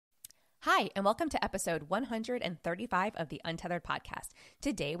Hi, and welcome to episode 135 of the Untethered podcast.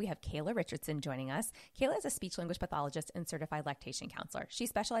 Today, we have Kayla Richardson joining us. Kayla is a speech-language pathologist and certified lactation counselor. She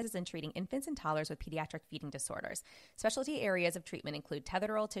specializes in treating infants and toddlers with pediatric feeding disorders. Specialty areas of treatment include tethered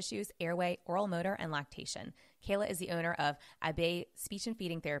oral tissues, airway, oral motor, and lactation. Kayla is the owner of Abe Speech and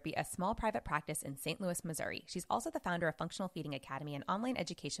Feeding Therapy, a small private practice in St. Louis, Missouri. She's also the founder of Functional Feeding Academy, an online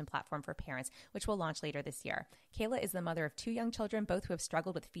education platform for parents, which will launch later this year. Kayla is the mother of 2 young children, both who have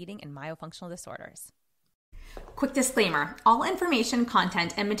struggled with feeding and myofunctional disorders. Quick disclaimer, all information,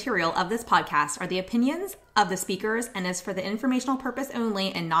 content, and material of this podcast are the opinions of the speakers and is for the informational purpose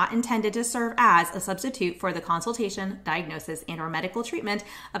only and not intended to serve as a substitute for the consultation, diagnosis, and/or medical treatment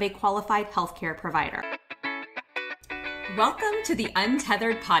of a qualified healthcare provider. Welcome to the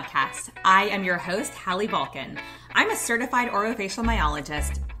Untethered podcast. I am your host, Hallie. I'm a certified orofacial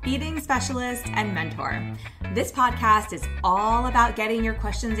myologist, feeding specialist, and mentor. This podcast is all about getting your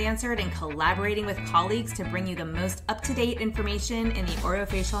questions answered and collaborating with colleagues to bring you the most up-to-date information in the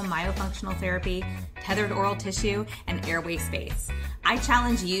orofacial myofunctional therapy, tethered oral tissue, and airway space. I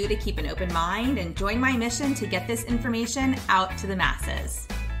challenge you to keep an open mind and join my mission to get this information out to the masses.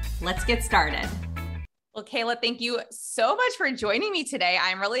 Let's get started. Well, Kayla, thank you so much for joining me today.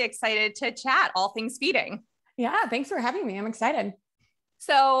 I'm really excited to chat all things feeding. Yeah, thanks for having me. I'm excited.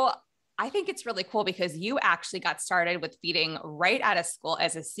 So I think it's really cool because you actually got started with feeding right out of school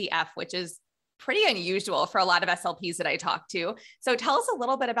as a CF, which is pretty unusual for a lot of SLPs that I talk to. So tell us a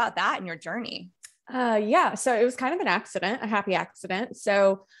little bit about that and your journey. So it was kind of an accident, a happy accident.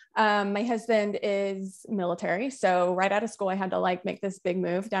 So my husband is military. So right out of school, I had to make this big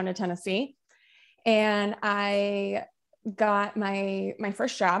move down to Tennessee. And I got my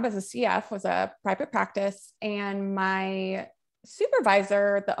first job as a CF was a private practice, and my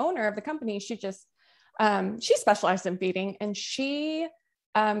supervisor, the owner of the company, she specialized in feeding, and she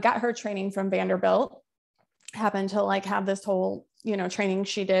got her training from Vanderbilt, happened to have this whole, training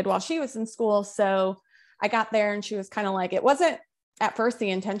she did while she was in school. So I got there and she was kind of it wasn't at first the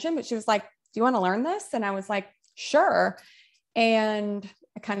intention, but she was like, "Do you want to learn this?" And I was like, "Sure." And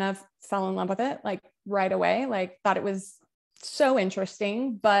I kind of fell in love with it right away, thought it was so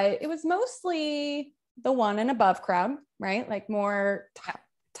interesting, but it was mostly the 1 and above crowd, right? More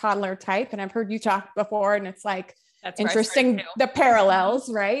toddler type. And I've heard you talk before, and it's that's interesting, the parallels,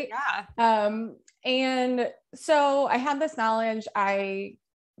 right? Yeah. And so I had this knowledge, I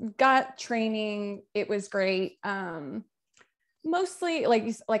got training. It was great. Mostly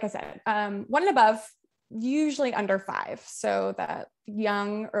like I said, 1 and above, usually under 5. So that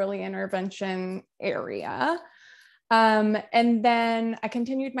young early intervention area. And then I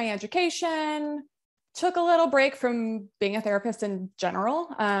continued my education, took a little break from being a therapist in general,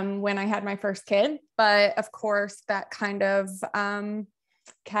 when I had my first kid, but of course that kind of,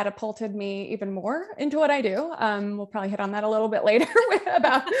 catapulted me even more into what I do. We'll probably hit on that a little bit later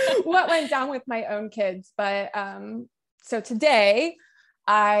about what went down with my own kids. But, so today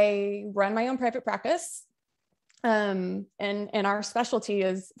I run my own private practice. And our specialty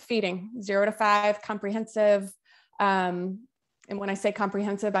is feeding 0 to 5, comprehensive. And when I say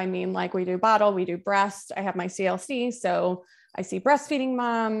comprehensive, I mean, we do bottle, we do breast. I have my CLC. So I see breastfeeding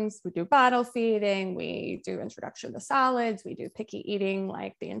moms, we do bottle feeding, we do introduction to solids, we do picky eating,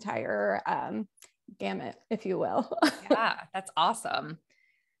 the entire, gamut, if you will. Yeah, that's awesome.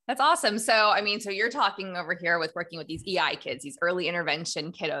 That's awesome. So you're talking over here with working with these EI kids, these early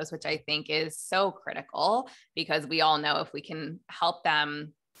intervention kiddos, which I think is so critical because we all know if we can help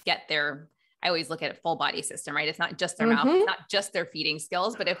them get I always look at a full body system, right? It's not just their mouth, it's not just their feeding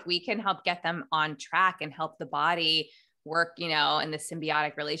skills, but if we can help get them on track and help the body work, in the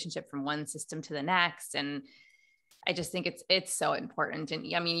symbiotic relationship from one system to the next. And I just think it's so important. And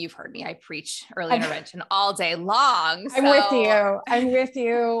you've heard me, I preach early intervention all day long. So. I'm with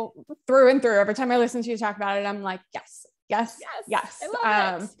you through and through. Every time I listen to you talk about it, I'm like, yes. I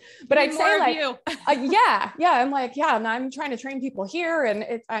love it. But I'd say yeah. And I'm trying to train people here. And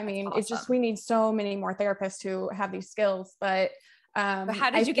awesome. It's just, we need so many more therapists who have these skills, but how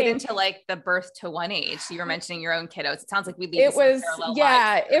did you get into the birth to 1 age? So you were mentioning your own kiddos. It sounds like we lead it was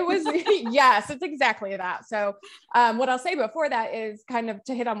yes, it's exactly that. So what I'll say before that is kind of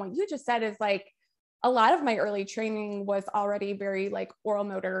to hit on what you just said is a lot of my early training was already very oral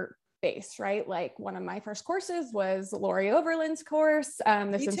motor based, right? One of my first courses was Lori Overland's course,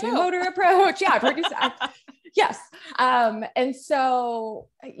 the sensory motor approach. Yeah, I've heard you say. Yes. And so,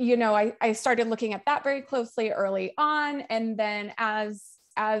 I started looking at that very closely early on. And then as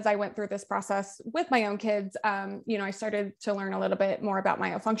I went through this process with my own kids, I started to learn a little bit more about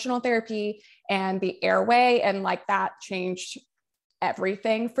myofunctional therapy and the airway. And that changed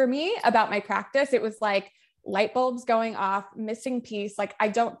everything for me about my practice. It was like light bulbs going off, missing piece. Like, I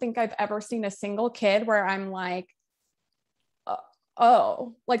don't think I've ever seen a single kid where I'm like,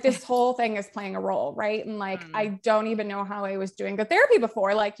 oh, like this whole thing is playing a role. Right. And like, I don't even know how I was doing good therapy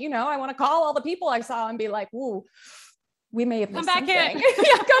before. Like, you know, I want to call all the people I saw and be like, ooh, we may have missed something. Yeah,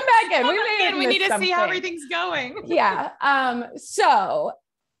 come back in. We need to see how everything's going. Yeah. So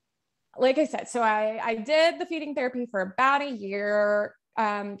like I said, so I did the feeding therapy for about a year,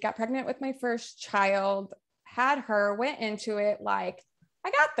 got pregnant with my first child, had her, went into it like,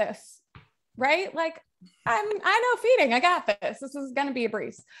 I got this, right? Like, I know feeding, I got this. This is going to be a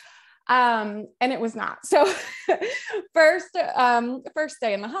breeze. And it was not. So first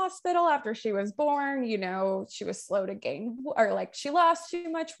day in the hospital after she was born, you know, she was slow to gain, or like she lost too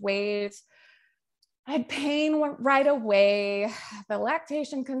much weight. I had pain right away. The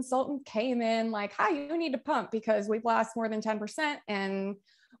lactation consultant came in like, hi, you need to pump because we've lost more than 10% and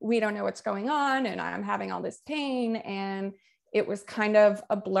we don't know what's going on. And I'm having all this pain. And it was kind of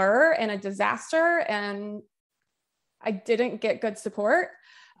a blur and a disaster. And I didn't get good support.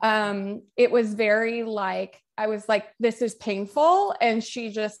 It was very like, I was like, this is painful. And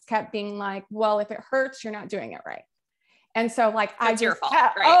she just kept being like, well, if it hurts, you're not doing it right. And so like, That's your fault,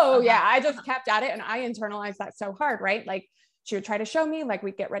 kept, right? Oh yeah. I just kept at it and I internalized that so hard, right? Like she would try to show me, like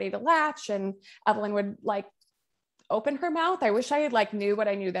we'd get ready to latch and Evelyn would like open her mouth. I wish I had like knew what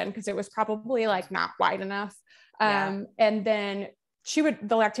I knew then, because it was probably like not wide enough. And then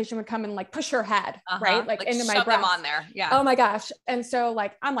the lactation would come and like push her head, right? Like into my breast. On there. Yeah. Oh my gosh. And so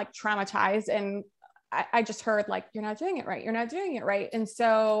like, I'm like traumatized and I just heard like, you're not doing it right. You're not doing it right. And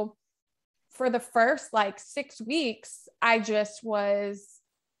so for the first like 6 weeks, I just was,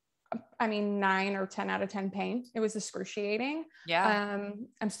 9 or 10 out of 10 pain. It was excruciating. Yeah.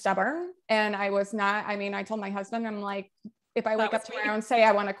 I'm stubborn and I was not, I told my husband, I'm like, if I wake up tomorrow and say,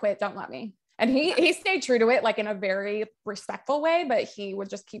 I want to quit, don't let me. And he stayed true to it, like in a very respectful way, but he would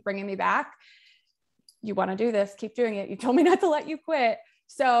just keep bringing me back. You want to do this, keep doing it. You told me not to let you quit.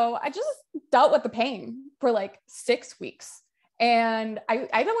 So I just dealt with the pain for like 6 weeks. And I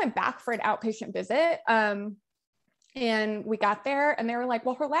even went back for an outpatient visit. And we got there and they were like,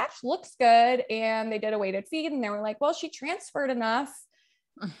 well, her latch looks good. And they did a weighted feed and they were like, well, she transferred enough.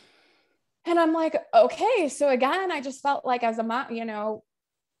 And I'm like, okay. So again, I just felt like as a mom, you know,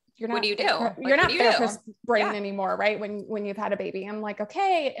 you're not, what do you do? You're not therapist brain anymore. Right. When you've had a baby, I'm like,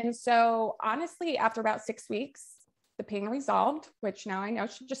 okay. And so honestly, after about 6 weeks, the pain resolved, which now I know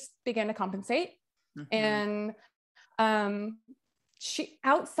should just begin to compensate. And, she,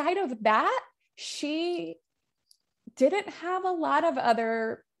 outside of that, she didn't have a lot of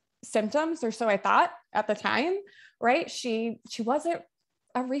other symptoms, or so I thought at the time, right? She wasn't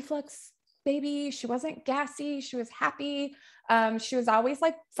a reflux baby. She wasn't gassy. She was happy. She was always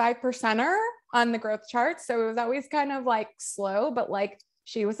like 5%er on the growth chart. So it was always kind of like slow, but like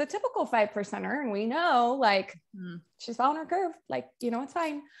she was a typical 5%er. And we know like she's following her curve, like, you know, it's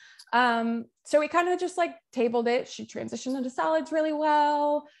fine. So we kind of just like tabled it. She transitioned into solids really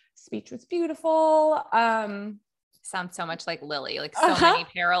well. Speech was beautiful. Sounds so much like Lily, like so many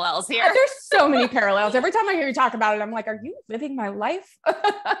parallels here. There's so many parallels. Every time I hear you talk about it, I'm like, are you living my life?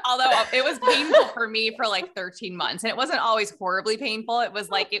 Although it was painful for me for like 13 months and it wasn't always horribly painful. It was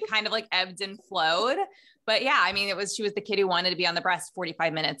like, it kind of like ebbed and flowed. But yeah, she was the kid who wanted to be on the breast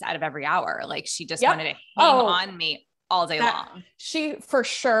 45 minutes out of every hour. Like she just wanted to hang on me all day long. She for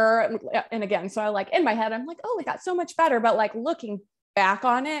sure. And again, so I like in my head, I'm like, oh, it got so much better. But like looking back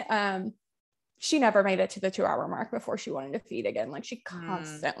on it, she never made it to the 2-hour mark before she wanted to feed again. Like she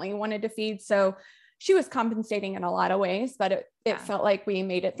constantly wanted to feed. So she was compensating in a lot of ways, but it felt like we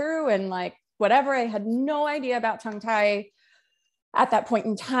made it through and like whatever. I had no idea about tongue tie at that point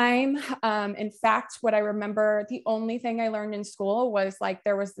in time. In fact, what I remember, the only thing I learned in school was like,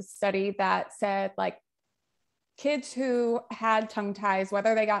 there was this study that said like kids who had tongue ties,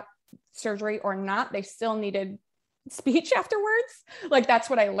 whether they got surgery or not, they still needed speech afterwards. Like that's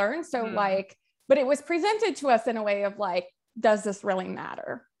what I learned. So like, but it was presented to us in a way of like, does this really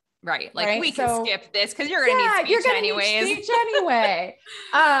matter? Right. Like we can skip this because you're going to need speech anyways. Need speech anyway.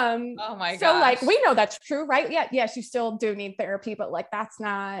 Oh my god. So like, we know that's true, right? Yeah. Yes. You still do need therapy, but like, that's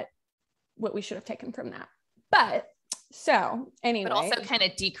not what we should have taken from that. But so anyway. But also kind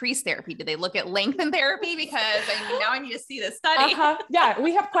of decrease therapy. Did they look at lengthen therapy? Because now I need to see the study. Yeah.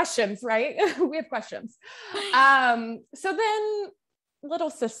 We have questions, right? We have questions. So then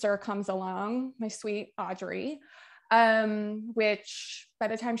little sister comes along, my sweet Audrey, which by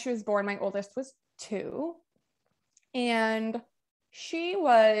the time she was born, my oldest was 2. And she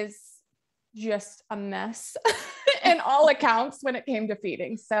was just a mess in all accounts when it came to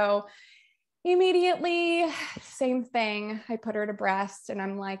feeding. So immediately, same thing. I put her to breast and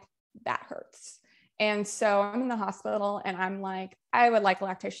I'm like, that hurts. And so I'm in the hospital and I'm like, I would like a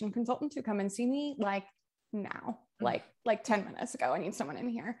lactation consultant to come and see me like now, like 10 minutes ago. I need someone in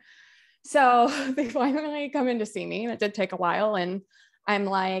here. So they finally come in to see me, and it did take a while. And I'm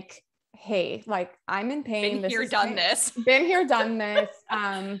like, hey, like I'm in pain. Been here, done this.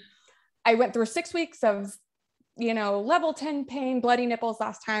 I went through 6 weeks of, level 10 pain, bloody nipples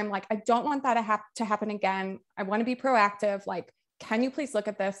last time. Like, I don't want that to happen again. I want to be proactive. Like, can you please look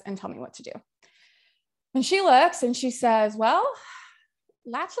at this and tell me what to do? And she looks and she says, well,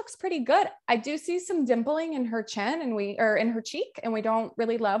 latch looks pretty good. I do see some dimpling in her chin or in her cheek, and we don't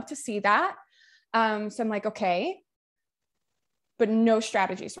really love to see that. So I'm like, okay, but no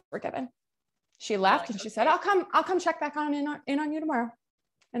strategies were given. She left and she said, I'll come check back in on you tomorrow.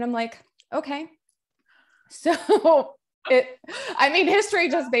 And I'm like, okay. So history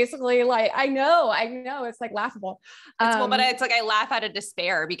just basically like, I know it's like laughable. But it's like, I laugh out of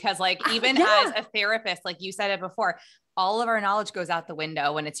despair because like, even as a therapist, like you said it before, all of our knowledge goes out the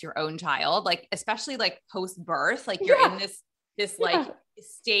window when it's your own child, like, especially like post-birth, like you're in this like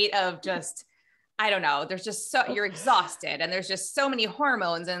state of just, I don't know. There's just you're exhausted and there's just so many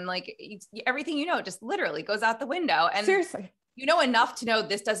hormones and like everything, just literally goes out the window. And seriously, you know enough to know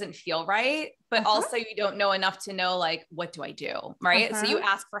this doesn't feel right, but also you don't know enough to know like, what do I do? Right. So you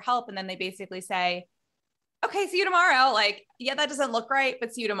ask for help and then they basically say, okay, see you tomorrow. Like, yeah, that doesn't look right,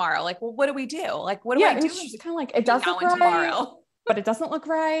 but see you tomorrow. Like, well, what do we do? Like, what do I do? It's just kind of like, it does look right, tomorrow, but it doesn't look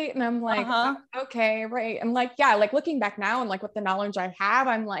right. And I'm like, okay, right. I'm like, yeah, like looking back now and like with the knowledge I have,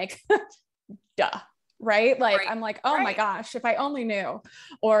 I'm like, duh. Right. Like, I'm like, oh my gosh, if I only knew,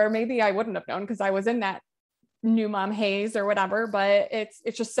 or maybe I wouldn't have known because I was in that new mom haze or whatever, but it's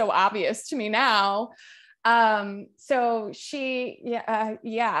just so obvious to me now. So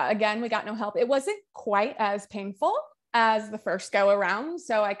again, we got no help. It wasn't quite as painful as the first go around.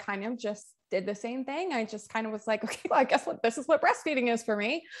 So I kind of just did the same thing. I just kind of was like, okay, well, I guess this is what breastfeeding is for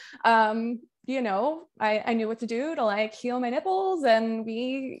me. I knew what to do to like heal my nipples, and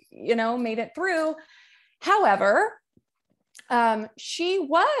we, made it through. However, she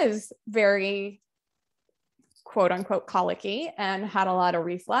was very quote unquote colicky and had a lot of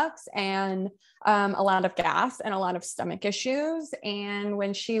reflux and a lot of gas and a lot of stomach issues. And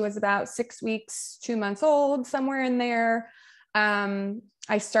when she was about 6 weeks, 2 months old, somewhere in there,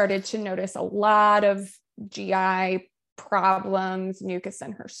 I started to notice a lot of GI problems, mucus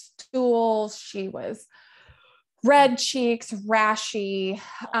in her stools. She was red cheeks, rashy.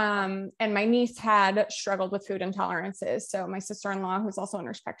 And my niece had struggled with food intolerances. So my sister-in-law, who's also a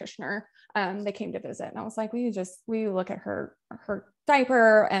nurse practitioner, they came to visit, and I was like, will you look at her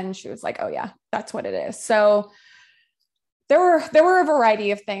diaper? And she was like, oh yeah, that's what it is. So there were a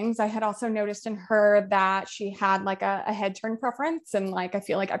variety of things. I had also noticed in her that she had like a head turn preference. And like, I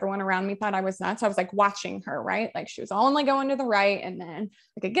feel like everyone around me thought I was nuts. I was like watching her, right? Like she was only going to the right. And then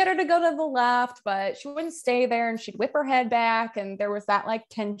I could get her to go to the left, but she wouldn't stay there, and she'd whip her head back. And there was that like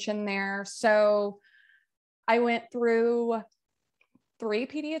tension there. So I went through 3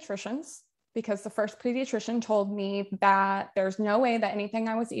 pediatricians because the first pediatrician told me that there's no way that anything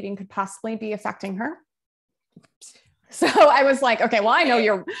I was eating could possibly be affecting her. So I was like, okay, well, I know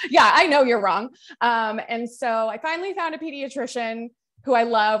you're wrong. And so I finally found a pediatrician who I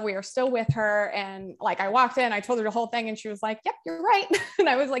love. We are still with her. And like, I walked in, I told her the whole thing, and she was like, yep, you're right. And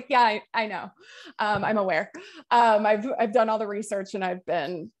I was like, yeah, I know. I'm aware. I've done all the research,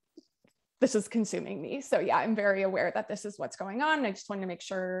 and this is consuming me. So yeah, I'm very aware that this is what's going on. I just wanted to make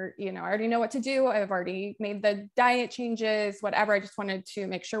sure, I already know what to do. I've already made the diet changes, whatever. I just wanted to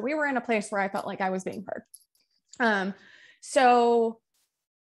make sure we were in a place where I felt like I was being heard. So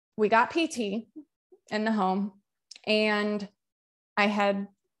we got PT in the home, and I had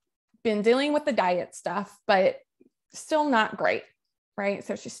been dealing with the diet stuff, but still not great. Right.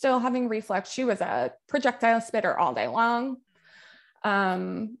 So she's still having reflux. She was a projectile spitter all day long.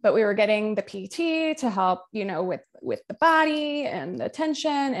 But we were getting the PT to help, with the body and the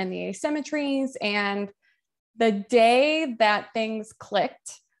tension and the asymmetries. And the day that things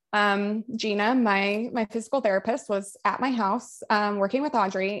clicked, Gina, my physical therapist, was at my house, working with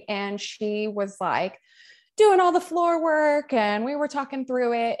Audrey, and she was like doing all the floor work, and we were talking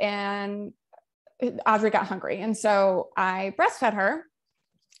through it, and Audrey got hungry. And so I breastfed her,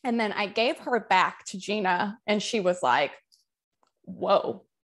 and then I gave her back to Gina, and she was like, whoa,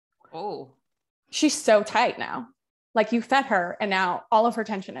 oh, she's so tight now. Like, you fed her and now all of her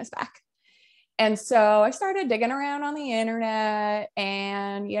tension is back. And so I started digging around on the internet,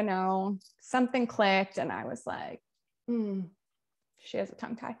 and, something clicked, and I was like, She has a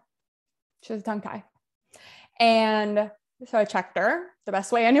tongue tie. She has a tongue tie. And so I checked her the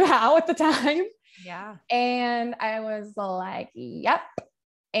best way I knew how at the time. Yeah. And I was like, yep.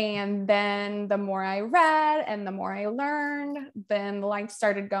 And then the more I read and the more I learned, then the lights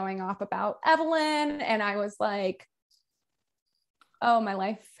started going off about Evelyn. And I was like, oh, my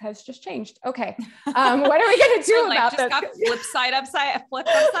life has just changed. Okay. What are we going to do about this? Got flipped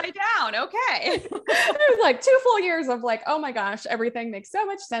upside down. Okay. It was like 2 full years of like, oh my gosh, everything makes so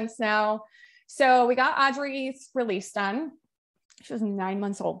much sense now. So we got Audrey's release done. She was 9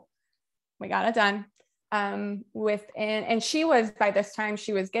 months old. We got it done. And she was, by this time,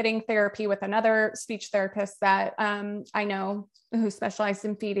 she was getting therapy with another speech therapist that I know who specialized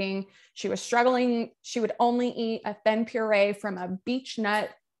in feeding. She was struggling. She would only eat a thin puree from a beech nut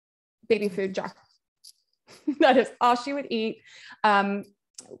baby food jar. That is all she would eat.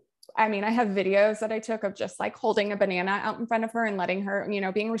 I mean, I have videos that I took of just like holding a banana out in front of her and letting her,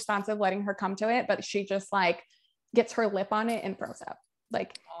 being responsive, letting her come to it. But she just like gets her lip on it and throws up.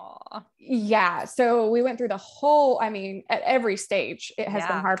 Like, aww. Yeah. So we went through the whole, at every stage, it has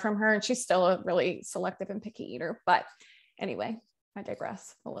been hard from her, and she's still a really selective and picky eater. But anyway, I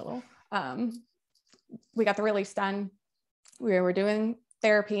digress a little. We got the release done. We were doing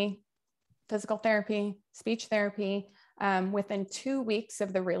therapy, physical therapy, speech therapy. Within 2 weeks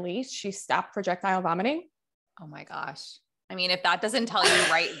of the release, she stopped projectile vomiting. Oh my gosh. If that doesn't tell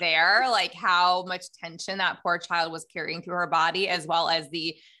you right there, like how much tension that poor child was carrying through her body, as well as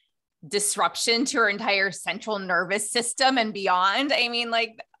the disruption to her entire central nervous system and beyond.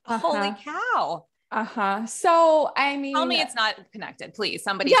 Holy cow. So, tell me it's not connected, please.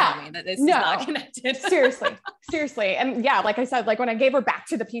 Somebody tell me that this is not connected. seriously. And yeah, like I said, like when I gave her back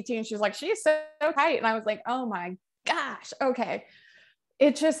to the PT and she was like, she's so tight. And I was like, oh my gosh. Okay.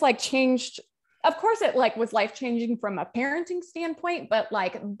 It just like changed. Of course it like was life-changing from a parenting standpoint, but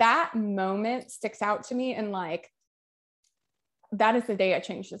like that moment sticks out to me. And like, that is the day I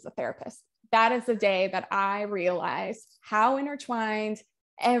changed as a therapist. That is the day that I realized how intertwined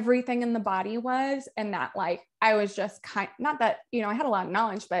everything in the body was. And that like, I was just not that, I had a lot of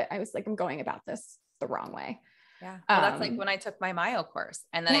knowledge, but I was like, I'm going about this the wrong way. Yeah. Well, that's like when I took my myo course,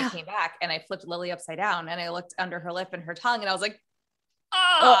 and then I came back and I flipped Lily upside down and I looked under her lip and her tongue, and I was like,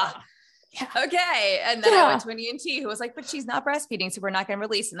 okay. And then I went to an ENT who was like, but she's not breastfeeding, so we're not going to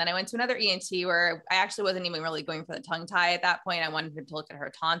release. And then I went to another ENT where I actually wasn't even really going for the tongue tie at that point. I wanted him to look at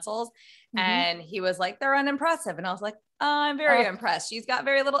her tonsils, and he was like, they're unimpressive. And I was like, I'm very impressed. She's got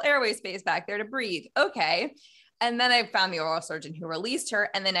very little airway space back there to breathe. Okay. And then I found the oral surgeon who released her.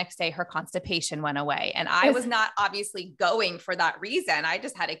 And the next day her constipation went away. And I was not obviously going for that reason. I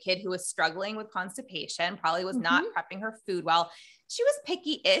just had a kid who was struggling with constipation, probably was not prepping her food well. She was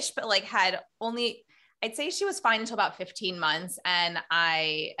picky-ish, but like I'd say she was fine until about 15 months. And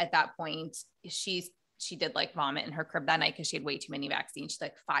at that point, she did like vomit in her crib that night because she had way too many vaccines. She's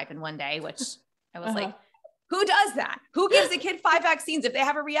like 5 in one day, which I was like, who does that? Who gives a kid 5 vaccines? If they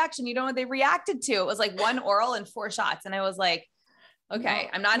have a reaction, you know what they reacted to. It was like 1 oral and 4 shots. And I was like, okay,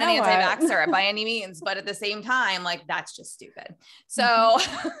 I'm not an anti-vaxxer by any means, but at the same time, like that's just stupid. So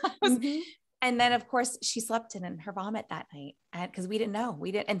and then of course she slept in her vomit that night, and cause we didn't know,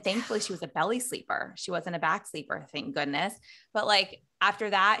 and thankfully she was a belly sleeper. She wasn't a back sleeper, thank goodness. But like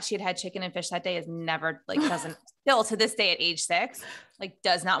after that, she had chicken and fish that day, is never like, doesn't still to this day at age 6, like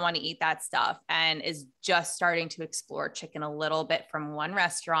does not want to eat that stuff, and is just starting to explore chicken a little bit from one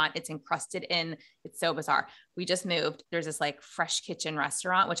restaurant. It's encrusted in, it's so bizarre. We just moved. There's this like fresh kitchen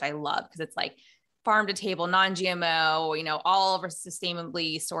restaurant, which I love because it's like farm to table, non-GMO, all of our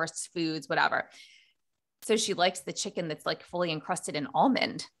sustainably sourced foods, whatever. So she likes the chicken that's like fully encrusted in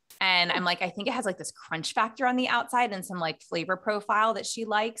almond. And I'm like, I think it has like this crunch factor on the outside and some like flavor profile that she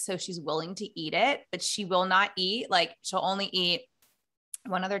likes. So she's willing to eat it, but she will not eat, like she'll only eat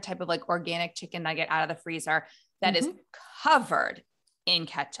one other type of like organic chicken nugget out of the freezer that is covered in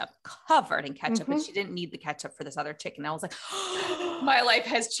ketchup, but she didn't need the ketchup for this other chicken. I was like, oh, my life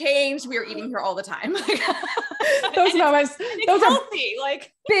has changed. We are eating here all the time. Those moments, those healthy, are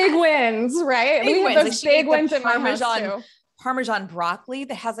like big wins, right? Big wins. Those big wins in Parmesan broccoli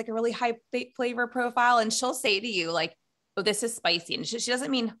that has like a really high flavor profile. And she'll say to you like, oh, this is spicy. And she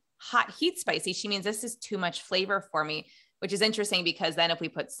doesn't mean hot heat spicy. She means this is too much flavor for me, which is interesting because then if we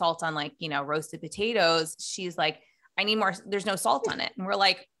put salt on like, roasted potatoes, she's like, I need more, there's no salt on it. And we're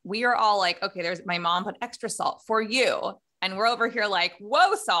like, we are all like, okay, there's my mom put extra salt for you. And we're over here like,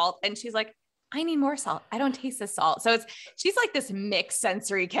 whoa, salt. And she's like, I need more salt. I don't taste the salt. So she's like this mixed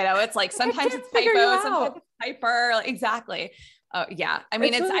sensory kiddo. It's like, sometimes it's hypo, sometimes it's hyper. Exactly. Oh yeah. I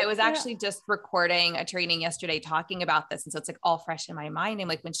mean, Really, I was actually just recording a training yesterday talking about this. And so it's like all fresh in my mind. And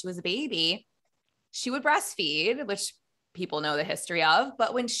like when she was a baby, she would breastfeed, which people know the history of,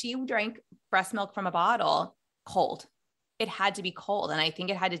 but when she drank breast milk from a bottle, cold, it had to be cold. And I think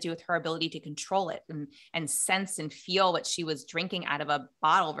it had to do with her ability to control it and sense and feel what she was drinking out of a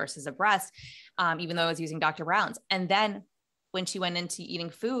bottle versus a breast, even though I was using Dr. Brown's. And then when she went into eating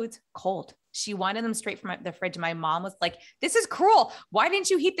foods, cold. She wanted them straight from the fridge. My mom was like, this is cruel. Why didn't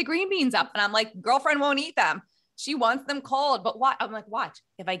you heat the green beans up? And I'm like, girlfriend won't eat them. She wants them cold, but what? I'm like, watch,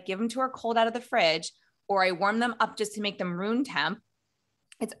 if I give them to her cold out of the fridge, or I warm them up just to make them room temp,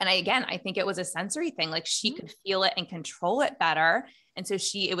 I think it was a sensory thing. Like she could feel it and control it better. And so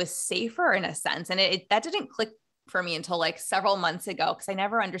it was safer in a sense. And that didn't click for me until like several months ago, because I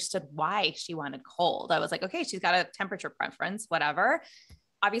never understood why she wanted cold. I was like, okay, she's got a temperature preference, whatever.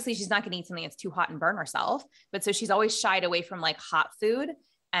 Obviously she's not going to eat something that's too hot and burn herself. But so she's always shied away from like hot food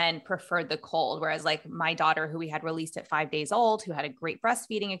and preferred the cold. Whereas like my daughter, who we had released at 5 days old, who had a great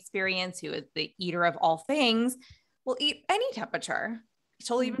breastfeeding experience, who is the eater of all things, will eat any temperature.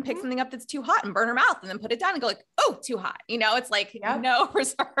 She'll even pick something up that's too hot and burn her mouth and then put it down and go like, oh, too hot. You know, it's like no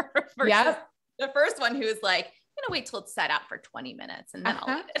reserve versus the first one who's like, I'm gonna wait till it's set out for 20 minutes and then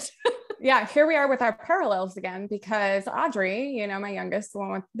I'll eat it. Yeah. Here we are with our parallels again, because Audrey, you know, my youngest, the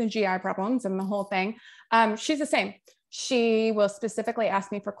one with the GI problems and the whole thing, she's the same. She will specifically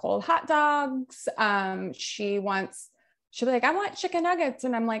ask me for cold hot dogs. She'll be like, I want chicken nuggets.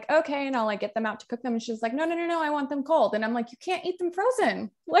 And I'm like, okay. And I'll like get them out to cook them. And she's like, no, I want them cold. And I'm like, you can't eat them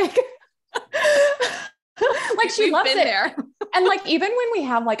frozen. Like, like she loves it there. And like, even when we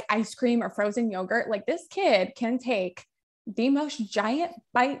have like ice cream or frozen yogurt, like this kid can take the most giant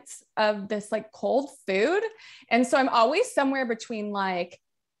bites of this like cold food. And so I'm always somewhere between like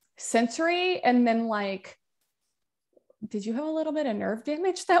sensory and then like, did you have a little bit of nerve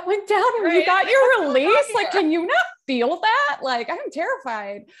damage that went down and you got your release? Like, can you not feel that? Like, I'm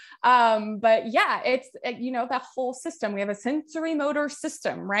terrified. But yeah, it's, you know, that whole system, we have a sensory motor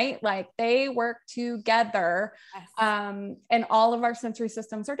system, right? Like they work together. And all of our sensory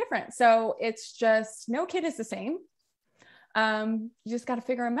systems are different. So it's just, no kid is the same. You just got to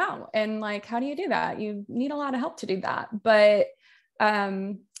figure them out. And like, how do you do that? You need a lot of help to do that. But,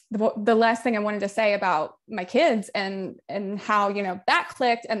 the last thing I wanted to say about my kids and how, you know, that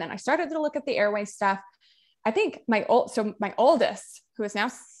clicked. And then I started to look at the airway stuff. I think my oldest, who is now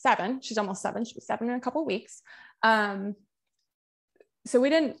 7, she's almost 7. She was 7 in a couple of weeks. So we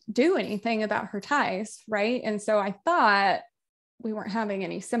didn't do anything about her ties. Right. And so I thought we weren't having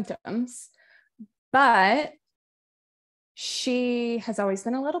any symptoms, but she has always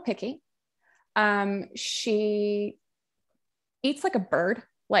been a little picky. She eats like a bird.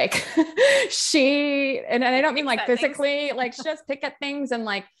 Like and I don't mean like physically, like she just pick at things and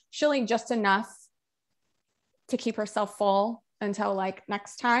like she'll eat just enough to keep herself full until like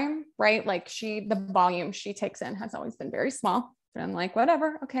next time. Right. Like the volume she takes in has always been very small. And I'm like,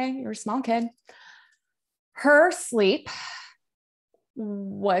 whatever. Okay. You're a small kid. Her sleep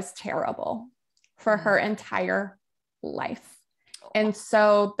was terrible for her entire life. And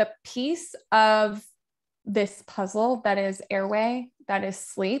so the piece of this puzzle that is airway, that is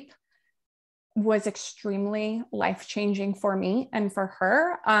sleep, was extremely life-changing for me and for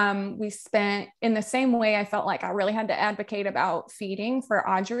her. We spent, in the same way I felt like I really had to advocate about feeding for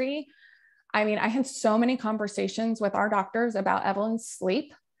Audrey. I mean, I had so many conversations with our doctors about Evelyn's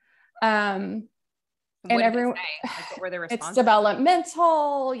sleep. And everyone, it's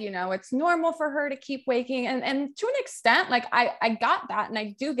developmental, you know, it's normal for her to keep waking. And to an extent, like I got that. And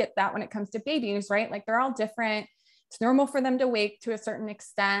I do get that when it comes to babies, right? Like they're all different. It's normal for them to wake to a certain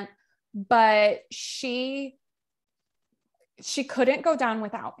extent, but she couldn't go down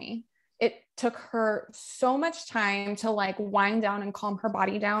without me. It took her so much time to like wind down and calm her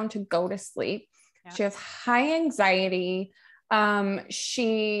body down to go to sleep. Yeah. She has high anxiety.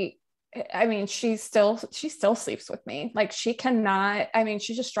 She still sleeps with me. Like she cannot,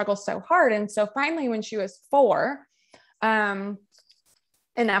 she just struggles so hard. And so finally, when she was 4, and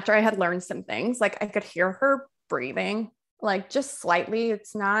after I had learned some things, like I could hear her breathing, like just slightly.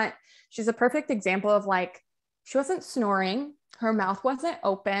 She's a perfect example of like, she wasn't snoring. Her mouth wasn't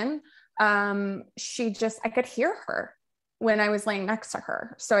open. I could hear her when I was laying next to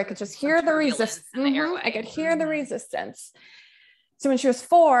her. So I could just hear the resistance. I could hear the resistance. So when she was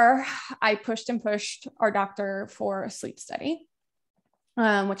 4, I pushed our doctor for a sleep study,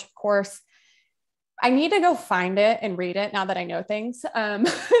 which of course I need to go find it and read it now that I know things,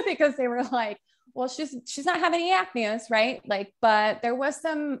 because they were like, well, she's not having any apneas, right? Like, but there was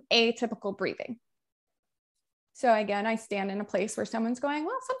some atypical breathing. So again, I stand in a place where someone's going,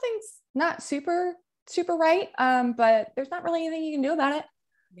 well, something's not super right. But there's not really anything you can do about it.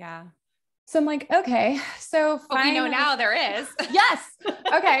 Yeah. So I'm like, okay, so we know now there is. Yes.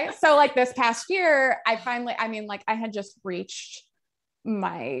 Okay. So like this past year, I had just reached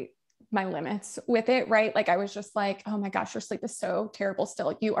my limits with it, right? Like I was just like, oh my gosh, your sleep is so terrible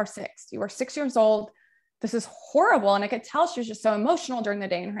still. You are 6 years old. This is horrible. And I could tell she was just so emotional during the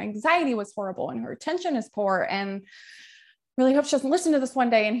day and her anxiety was horrible and her attention is poor. And really hope she doesn't listen to this one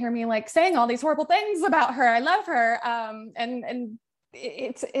day and hear me like saying all these horrible things about her. I love her. And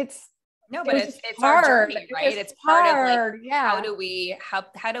it's no, but it's our journey, right? It's part of like, yeah. How do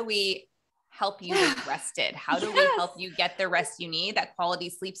we help you get rested? How do we help you get the rest you need, that quality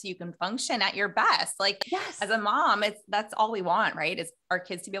sleep, so you can function at your best? Like as a mom, that's all we want, right? Is our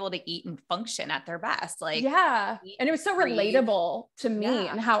kids to be able to eat and function at their best. Like, and it was so relatable to me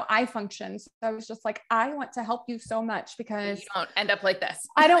and how I function. So I was just like, I want to help you so much because you don't end up like this.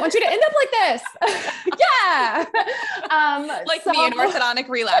 I don't want you to end up like this. Like me, an orthodontic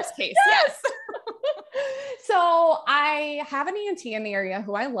relapse case. Yes. So I have an ENT in the area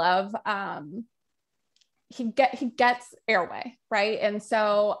who I love. He gets airway, right? And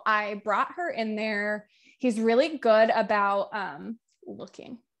so I brought her in there. He's really good about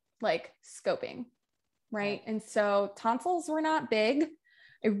looking, like scoping, right? And so tonsils were not big.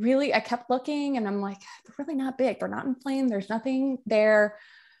 I kept looking and I'm like, they're really not big. They're not inflamed. There's nothing there.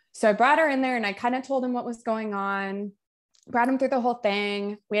 So I brought her in there and I kind of told him what was going on, brought him through the whole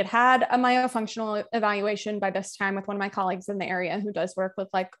thing. We had a myofunctional evaluation by this time with one of my colleagues in the area who does work with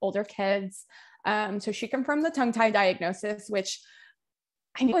like older kids. So she confirmed the tongue tie diagnosis, which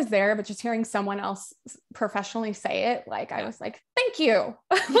I knew was there, but just hearing someone else professionally say it, like, I was like, thank you.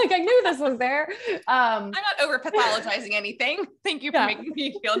 Like I knew this was there. I'm not over pathologizing anything. Thank you for making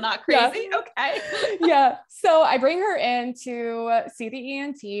me feel not crazy. Okay. So I bring her in to see the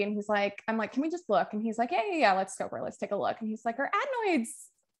ENT and I'm like, can we just look? And he's like, yeah, let's scope her. Let's take a look. And he's like, her adenoids,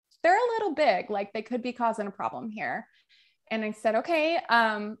 they're a little big. Like they could be causing a problem here. And I said, okay.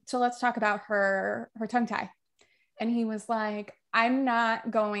 So let's talk about her tongue tie. And he was like, I'm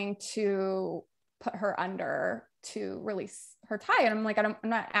not going to put her under to release her tie. And I'm like, I'm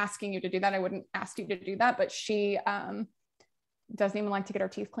not asking you to do that. I wouldn't ask you to do that, but she doesn't even like to get her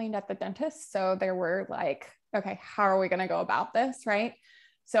teeth cleaned at the dentist. So they were like, okay, how are we going to go about this? Right.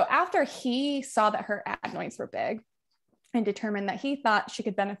 So after he saw that her adenoids were big and determined that he thought she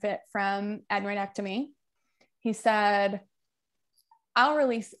could benefit from adenoidectomy, he said, I'll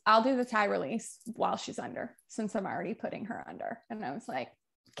do the tie release while she's under, since I'm already putting her under. And I was like,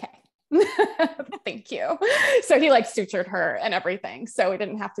 okay, thank you. So he like sutured her and everything. So we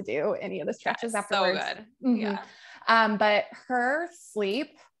didn't have to do any of the stretches afterwards. So good. Mm-hmm. Yeah. But her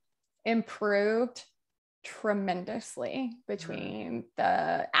sleep improved tremendously between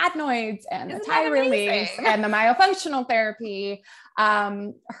the adenoids and the tie release and the myofunctional therapy.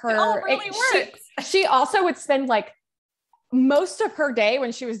 She also would spend like most of her day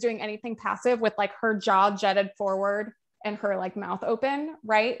when she was doing anything passive with like her jaw jetted forward and her like mouth open.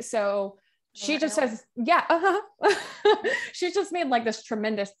 Right. So she just says, she's just made like this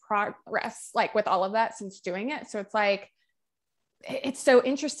tremendous progress, like with all of that since doing it. So it's like, it's so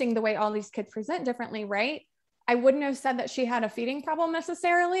interesting the way all these kids present differently. Right. I wouldn't have said that she had a feeding problem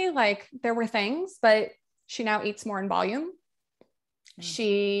necessarily. Like there were things, but she now eats more in volume. Mm-hmm.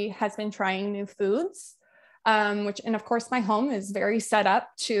 She has been trying new foods. And of course my home is very set up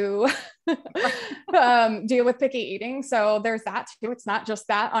to deal with picky eating. So there's that too. It's not just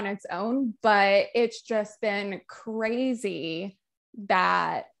that on its own, but it's just been crazy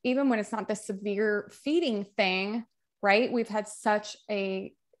that even when it's not the severe feeding thing, right, we've had such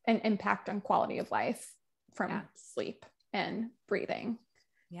an impact on quality of life from sleep and breathing.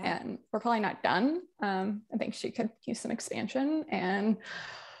 Yeah. And we're probably not done. I think she could use some expansion and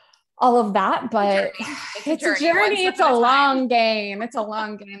all of that, but it's a journey. It's a long game. It's a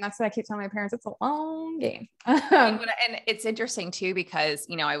long game. That's what I keep telling my parents. It's a long game. And it's interesting too, because,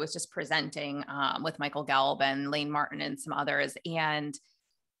 you know, I was just presenting with Michael Gelb and Lane Martin and some others, and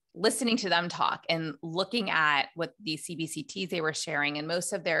listening to them talk and looking at what these CBCTs they were sharing. And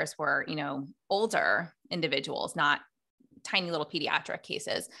most of theirs were, you know, older individuals, not tiny little pediatric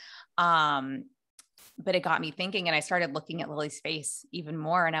cases. But it got me thinking, and I started looking at Lily's face even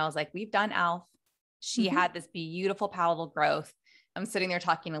more. And I was like, we've done ALF. She had this beautiful palatal growth. I'm sitting there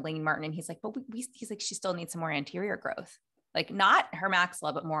talking to Lane Martin and he's like, but he's like, she still needs some more anterior growth, like not her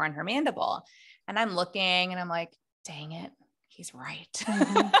maxilla, but more on her mandible. And I'm looking and I'm like, dang it, he's right.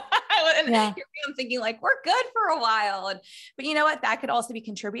 And here I'm thinking like, we're good for a while. But you know what, that could also be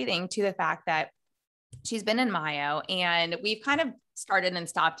contributing to the fact that she's been in myo, and we've kind of started and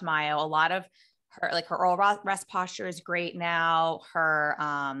stopped myo. A lot of her oral rest posture is great now. Her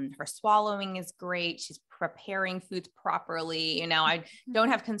swallowing is great. She's preparing foods properly. I don't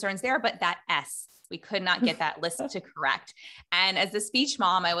have concerns there, but that S, we could not get that list to correct. And as the speech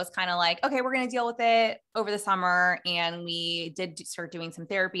mom, I was kind of like, okay, we're going to deal with it over the summer. And we did start doing some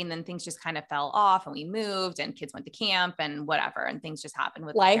therapy, and then things just kind of fell off, and we moved, and kids went to camp and whatever. And things just happened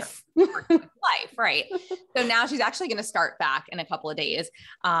with life. Life. Right. So now she's actually going to start back in a couple of days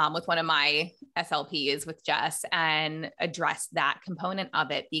with one of my SLPs with Jess, and address that component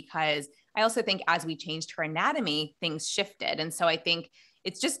of it, because I also think as we changed her anatomy, things shifted. And so I think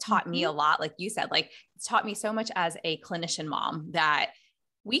it's just taught me a lot. Like you said, like it's taught me so much as a clinician mom that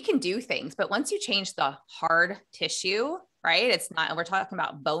we can do things, but once you change the hard tissue, right? It's not, we're talking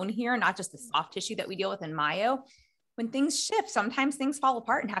about bone here, not just the soft tissue that we deal with in myo. When things shift, sometimes things fall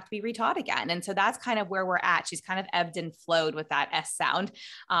apart and have to be retaught again. And so that's kind of where we're at. She's kind of ebbed and flowed with that S sound.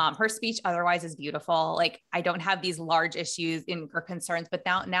 Her speech otherwise is beautiful. Like I don't have these large issues or concerns, but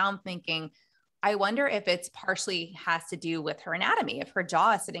now I'm thinking, I wonder if it's partially has to do with her anatomy. If her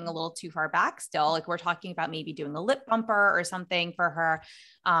jaw is sitting a little too far back still, like we're talking about maybe doing a lip bumper or something for her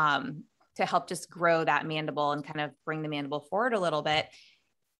to help just grow that mandible and kind of bring the mandible forward a little bit.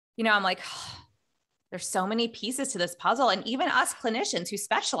 I'm like, there's so many pieces to this puzzle. And even us clinicians who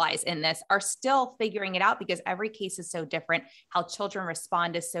specialize in this are still figuring it out, because every case is so different. How children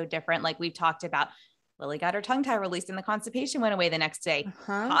respond is so different. Like we've talked about, Lily got her tongue tie released and the constipation went away the next day.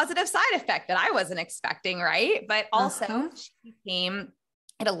 Positive side effect that I wasn't expecting. Right. But also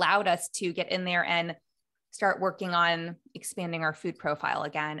it allowed us to get in there and start working on expanding our food profile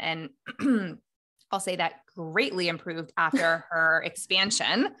again. And I'll say that greatly improved after her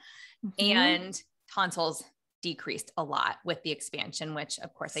expansion, and tonsils decreased a lot with the expansion, which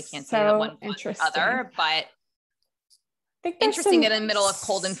of course I can't say that one caused the other, but interesting that in the middle of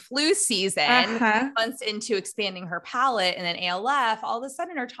cold and flu season, months into expanding her palate and then ALF, all of a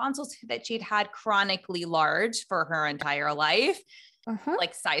sudden her tonsils that she'd had chronically large for her entire life,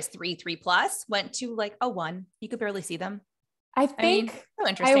 like size 3+ went to like a 1. You could barely see them. I think so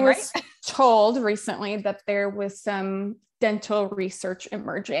interesting, I was right? told recently that there was some dental research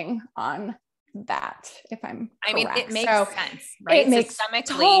emerging on that, if I'm correct. It makes sense, right? It makes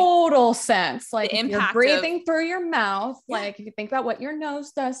total sense. Like if you're breathing through your mouth, like if you think about what your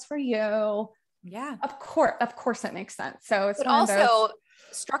nose does for you, of course it makes sense. So it's also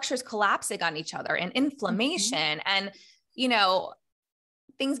structures collapsing on each other and inflammation and,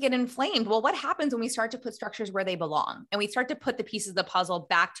 things get inflamed. Well, what happens when we start to put structures where they belong and we start to put the pieces of the puzzle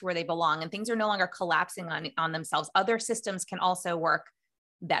back to where they belong and things are no longer collapsing on themselves? Other systems can also work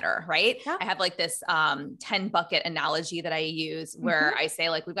better, right? Yeah. I have like this 10 bucket analogy that I use where I say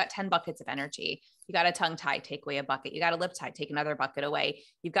like, we've got 10 buckets of energy. You got a tongue tie, take away a bucket. You got a lip tie, take another bucket away.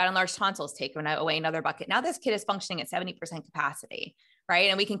 You've got enlarged tonsils, take away another bucket. Now this kid is functioning at 70% capacity, right?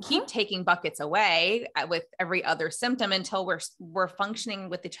 And we can keep taking buckets away with every other symptom until we're functioning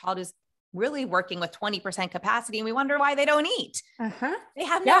with the child who's really working with 20% capacity. And we wonder why they don't eat. They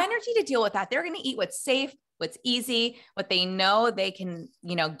have no energy to deal with that. They're going to eat what's safe, what's easy, what they know they can,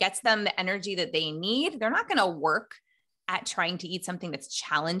 gets them the energy that they need. They're not going to work at trying to eat something that's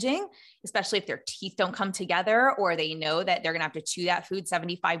challenging, especially if their teeth don't come together or they know that they're going to have to chew that food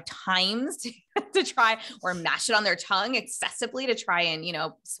 75 times to try, or mash it on their tongue excessively to try and,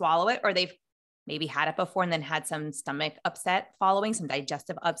 swallow it, or they've maybe had it before and then had some stomach upset following, some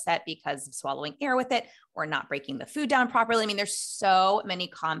digestive upset because of swallowing air with it or not breaking the food down properly. I mean, there's so many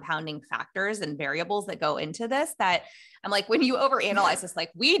compounding factors and variables that go into this that I'm like, when you overanalyze this,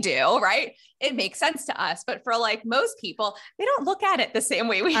 like we do, right? It makes sense to us, but for like most people, they don't look at it the same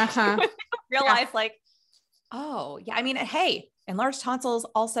way we do. Realize like, oh yeah. I mean, hey, enlarged tonsils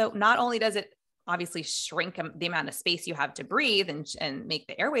also, not only does it obviously shrink the amount of space you have to breathe and make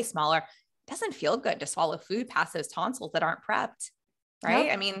the airway smaller, it doesn't feel good to swallow food past those tonsils that aren't prepped. Right.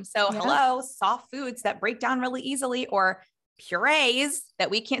 Yep. I mean, hello, soft foods that break down really easily, or purees that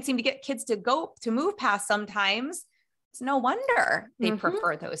we can't seem to get kids to move past sometimes. It's no wonder they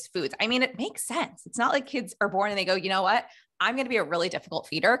prefer those foods. I mean, it makes sense. It's not like kids are born and they go, you know what? I'm going to be a really difficult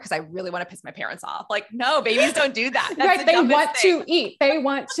feeder because I really want to piss my parents off. Like, no, babies don't do that. Right. They want to eat. They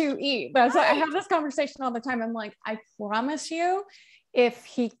want to eat. That's why I have this conversation all the time. I'm like, I promise you, if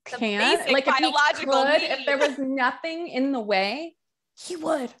he can, like if he could, if there was nothing in the way, he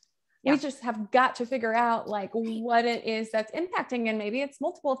would. We just have got to figure out like what it is that's impacting. And maybe it's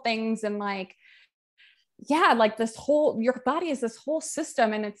multiple things. And like, like your body is this whole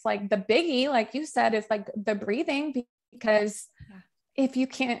system. And it's like the biggie, like you said, is like the breathing, because if you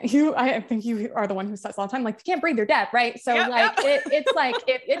can't, I think you are the one who says all the time, like, if you can't breathe, you're dead. Right. So it's like,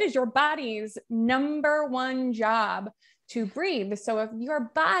 it is your body's number one job to breathe. So if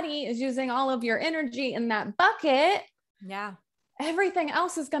your body is using all of your energy in that bucket, everything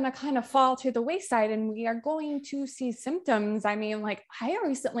else is going to kind of fall to the wayside, and we are going to see symptoms. I mean, like, I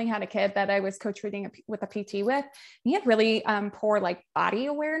recently had a kid that I was co-treating with a PT with. He had really poor like body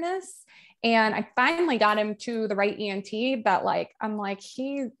awareness. And I finally got him to the right ENT, but like, I'm like,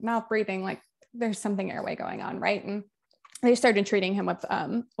 he's mouth breathing, like there's something airway going on. Right. And they started treating him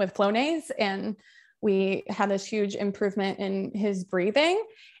with Flonase, and we had this huge improvement in his breathing.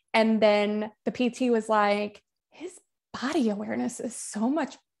 And then the PT was like, his body awareness is so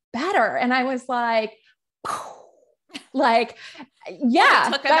much better. And I was like, like, yeah,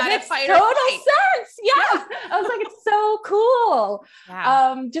 that makes total sense. Yeah. I was like, it's so cool.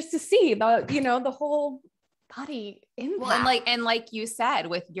 Just to see the whole body impact. Well, and like you said,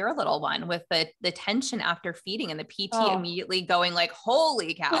 with your little one, with the tension after feeding, and the PT immediately going like,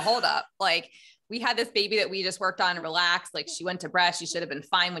 holy cow, hold up. Like, we had this baby that we just worked on and relaxed. Like, she went to breast. She should have been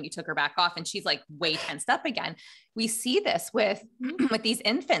fine when you took her back off. And she's like way tensed up again. We see this with these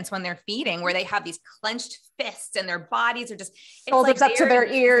infants when they're feeding, where they have these clenched fists and their bodies are just shoulders up to their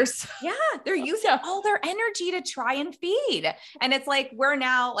ears. Yeah. They're using all their energy to try and feed. And it's like, we're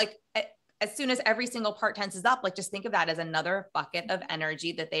now like, as soon as every single part tenses up, like, just think of that as another bucket of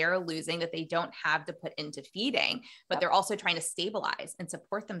energy that they are losing, that they don't have to put into feeding, but they're also trying to stabilize and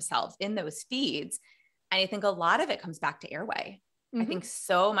support themselves in those feeds. And I think a lot of it comes back to airway. I think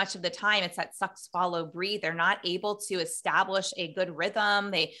so much of the time it's that suck, swallow, breathe. They're not able to establish a good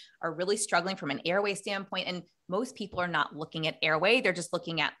rhythm. They are really struggling from an airway standpoint. And most people are not looking at airway. They're just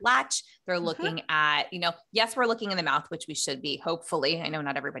looking at latch. They're looking at, yes, we're looking in the mouth, which we should be, hopefully. I know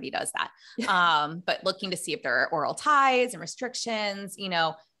not everybody does that. But looking to see if there are oral ties and restrictions,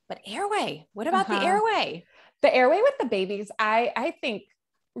 but airway, what about the airway? The airway with the babies, I think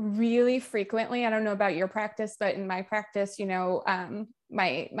really frequently, I don't know about your practice, but in my practice,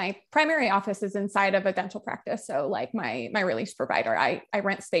 my primary office is inside of a dental practice. So like my release provider, I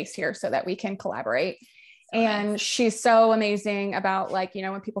rent space here so that we can collaborate. And she's so amazing about like,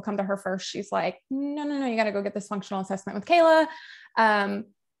 when people come to her first, she's like, no, you got to go get this functional assessment with Kayla.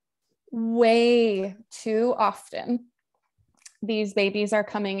 Way too often, these babies are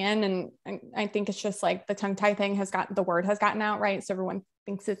coming in, and I think it's just like the tongue tie thing the word has gotten out, right? So everyone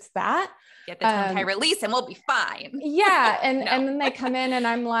thinks it's that. Get the tongue tie release and we'll be fine. Yeah. And then they come in and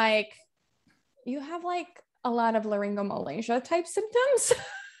I'm like, you have like a lot of laryngomalacia type symptoms.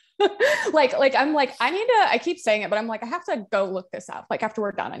 like, I'm like, I keep saying it, but I'm like, I have to go look this up. Like after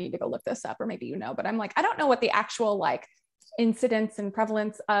we're done, I need to go look this up, or maybe, but I'm like, I don't know what the actual like incidence and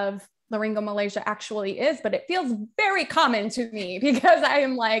prevalence of laryngomalacia actually is, but it feels very common to me because I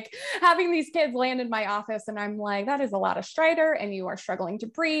am like having these kids land in my office and I'm like, that is a lot of stridor and you are struggling to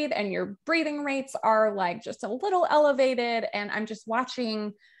breathe and your breathing rates are like just a little elevated. And I'm just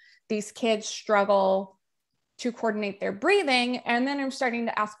watching these kids struggle to coordinate their breathing. And then I'm starting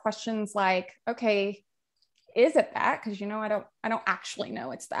to ask questions like, okay, is it that? Cause I don't actually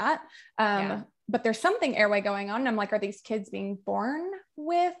know it's that. But there's something airway going on. And I'm like, are these kids being born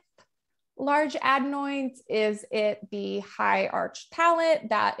with large adenoids? Is it the high arched palate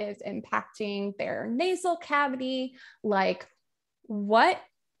that is impacting their nasal cavity? Like, what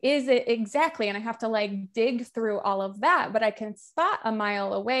is it exactly? And I have to like dig through all of that, but I can spot a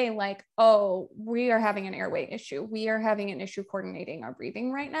mile away, like, oh, we are having an airway issue. We are having an issue coordinating our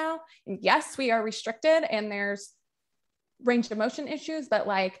breathing right now. And yes, we are restricted and there's range of motion issues, but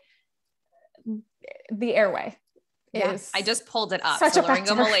like the airway. I just pulled it up. So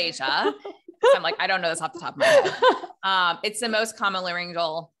laryngomalacia. I'm like, I don't know this off the top of my head. It's the most common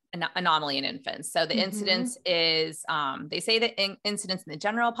laryngeal anomaly in infants. So the incidence is, they say that incidence in the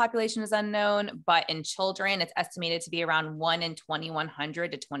general population is unknown, but in children, it's estimated to be around 1 in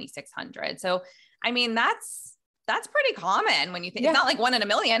 2,100 to 2,600. So, I mean, that's pretty common when you think it's not like 1 in a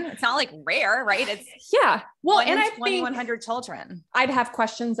million. It's not like rare, right? It's well, 1 and in I 2,100 children. I'd have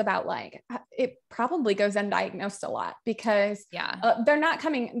questions about like, it probably goes undiagnosed a lot because they're not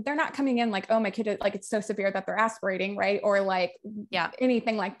coming in like, oh, my kid is like, it's so severe that they're aspirating. Right. Or like,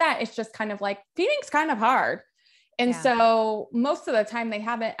 anything like that. It's just kind of like feeding's kind of hard. And so most of the time they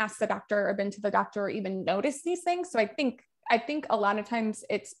haven't asked the doctor or been to the doctor or even noticed these things. So I think a lot of times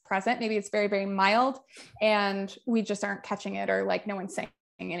it's present. Maybe it's very, very mild and we just aren't catching it, or like no one's saying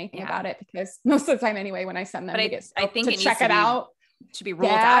anything about it, because most of the time anyway, when I send them to check it out, should be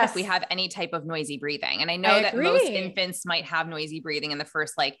ruled out if we have any type of noisy breathing. And I know that most infants might have noisy breathing in the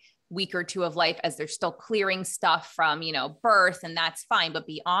first like week or two of life as they're still clearing stuff from, you know, birth, and that's fine. But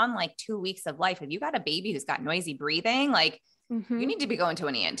beyond like 2 weeks of life, if you got a baby who's got noisy breathing, like you need to be going to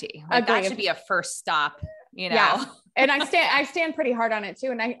an ENT. Like that should be a first stop, you know? Yeah. And I stand pretty hard on it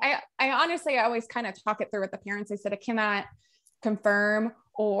too. And I honestly, I always kind of talk it through with the parents. I said, I cannot confirm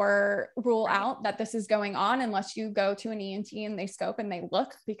or rule out that this is going on unless you go to an ENT and they scope and they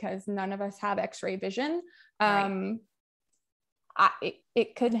look, because none of us have x-ray vision.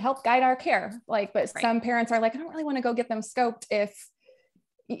 It could help guide our care. Like, but some parents are like, I don't really want to go get them scoped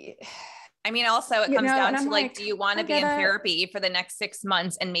I mean, also it comes down to like, do you want to be in therapy for the next 6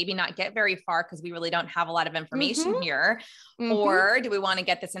 months and maybe not get very far because we really don't have a lot of information here? Or do we want to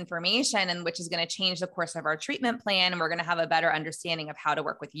get this information, and which is going to change the course of our treatment plan, and we're going to have a better understanding of how to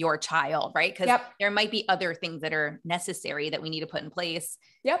work with your child, right? Because there might be other things that are necessary that we need to put in place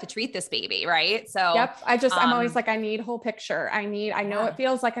to treat this baby, right? So I'm always like, I need whole picture. I know it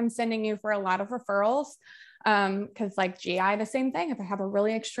feels like I'm sending you for a lot of referrals. Cause like GI, the same thing. If I have a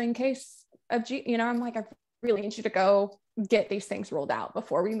really extreme case of I'm like, I really need you to go get these things ruled out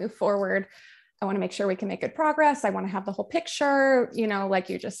before we move forward. I want to make sure we can make good progress. I want to have the whole picture, like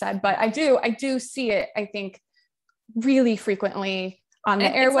you just said, but I do see it, I think, really frequently on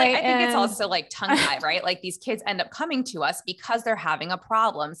the airway. I think it's also like tongue tie, right? Like these kids end up coming to us because they're having a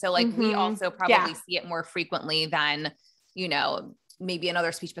problem. So like we also probably see it more frequently than, maybe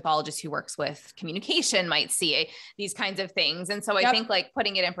another speech pathologist who works with communication might see these kinds of things. And so I think like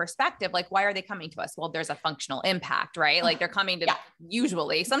putting it in perspective, like, why are they coming to us? Well, there's a functional impact, right? Like they're coming to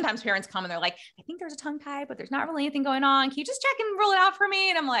usually, sometimes parents come and they're like, I think there's a tongue tie, but there's not really anything going on. Can you just check and rule it out for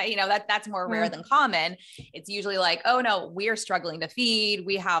me? And I'm like, that's more rare than common. It's usually like, oh no, we're struggling to feed.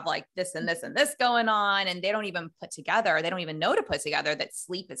 We have like this and this and this going on. And they don't even put together, they don't even know to put together that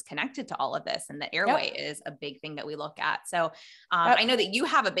sleep is connected to all of this. And the airway is a big thing that we look at. So I know that you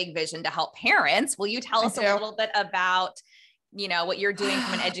have a big vision to help parents. Will you tell us a little bit about, what you're doing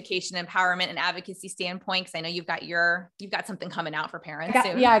from an education, empowerment, and advocacy standpoint? Cause I know you've got something coming out for parents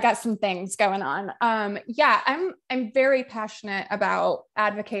soon. I got some things going on. I'm very passionate about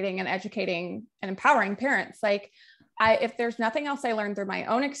advocating and educating and empowering parents. Like if there's nothing else I learned through my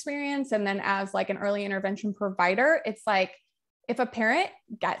own experience, and then as like an early intervention provider, it's like, if a parent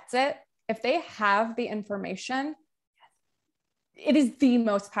gets it, if they have the information, it is the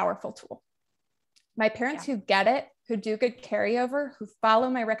most powerful tool. My parents who get it, who do good carryover, who follow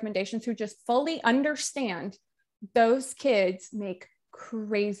my recommendations, who just fully understand, those kids make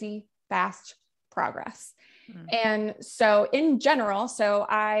crazy fast progress. And so in general,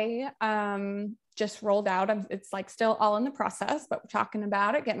 I just rolled out, it's like still all in the process, but we're talking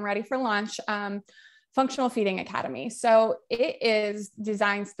about it, getting ready for launch, Functional Feeding Academy. So it is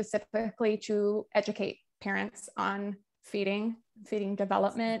designed specifically to educate parents on feeding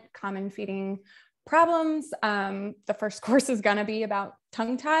development, common feeding problems. The first course is going to be about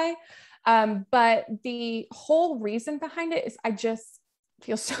tongue tie. But the whole reason behind it is I just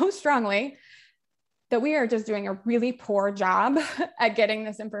feel so strongly that we are just doing a really poor job at getting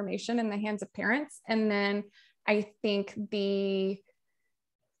this information in the hands of parents. And then I think the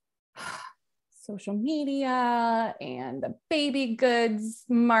social media and the baby goods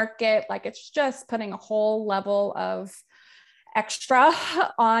market, like it's just putting a whole level of extra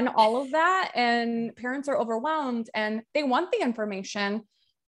on all of that. And parents are overwhelmed and they want the information.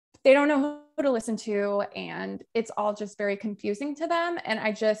 They don't know who to listen to. And it's all just very confusing to them. And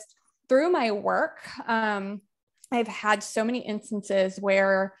I just, through my work, I've had so many instances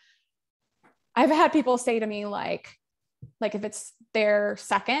where I've had people say to me, like if it's their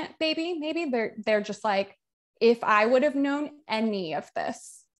second baby, maybe they're just like, if I would have known any of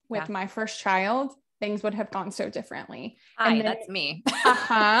this with my first child, things would have gone so differently. Hi, that's me.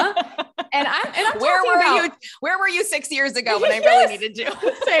 And I'm where were you 6 years ago when I really needed you?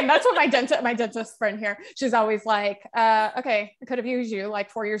 Same. That's what my dentist friend here, she's always like, okay, I could have used you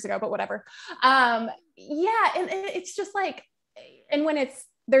like 4 years ago, but whatever. And it's just like, and when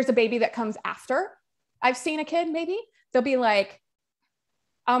there's a baby that comes after I've seen a kid, maybe they'll be like,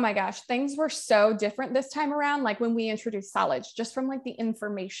 oh my gosh, things were so different this time around. Like when we introduced solids, just from like the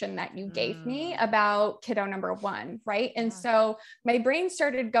information that you gave me about kiddo number one. Right. And so my brain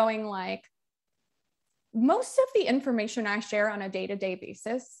started going like, most of the information I share on a day-to-day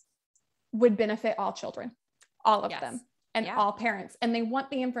basis would benefit all children, all of them, and all parents. And they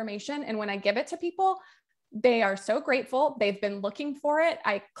want the information. And when I give it to people, they are so grateful. They've been looking for it.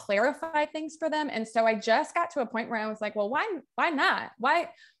 I clarify things for them. And so I just got to a point where I was like, well, why not? Why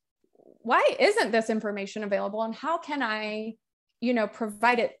isn't this information available? And how can I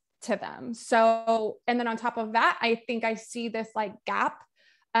provide it to them. So, and then on top of that, I think I see this like gap.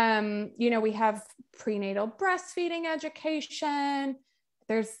 We have prenatal breastfeeding education.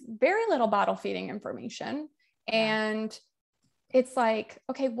 There's very little bottle feeding information. And it's like,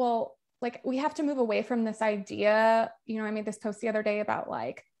 okay, well, like we have to move away from this idea. I made this post the other day about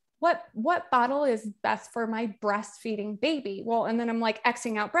like, what bottle is best for my breastfeeding baby? Well, and then I'm like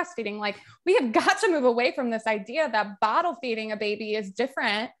Xing out breastfeeding. Like we have got to move away from this idea that bottle feeding a baby is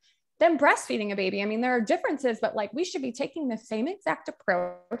different than breastfeeding a baby. I mean, there are differences, but like we should be taking the same exact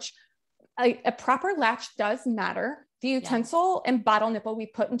approach. A proper latch does matter. The utensil and bottle nipple we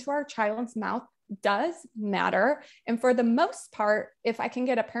put into our child's mouth does matter. And for the most part, if I can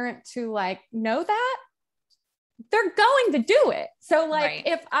get a parent to like know that, they're going to do it. So like,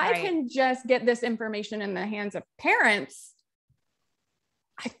 if I can just get this information in the hands of parents,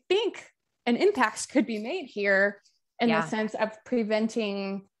 I think an impact could be made here in the sense of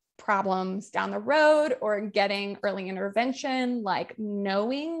preventing problems down the road or getting early intervention, like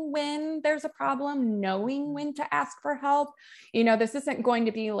knowing when there's a problem, knowing when to ask for help. This isn't going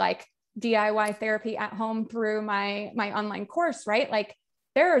to be like DIY therapy at home through my online course, right? Like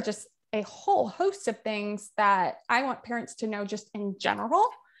there are just a whole host of things that I want parents to know just in general,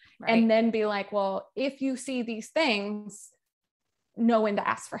 and then be like, well, if you see these things, know when to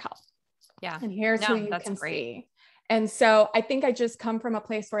ask for help. Yeah. And here's who you can see. And so I think I just come from a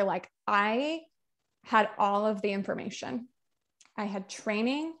place where like, I had all of the information. I had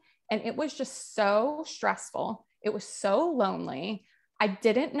training, and it was just so stressful. It was so lonely. I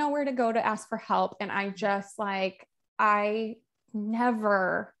didn't know where to go to ask for help. And I just like, I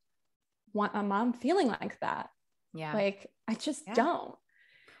never want a mom feeling like that. Yeah. Like I just don't.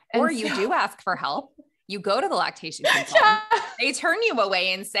 Or you do ask for help. You go to the lactation consultant. They turn you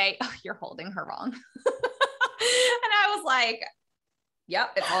away and say, oh, you're holding her wrong. And I was like,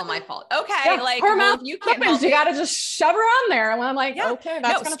 yep, it's all my fault. Okay. Like, well, if you can't help you got to just shove her on there. And I'm like, okay,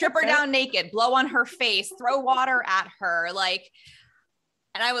 that's gonna strip her down naked, blow on her face, throw water at her. Like,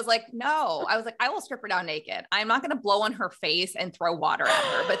 and I was like, no, I will strip her down naked. I'm not going to blow on her face and throw water at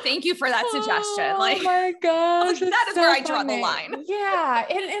her, but thank you for that suggestion. Like, oh my gosh, that is where I draw the line. Yeah.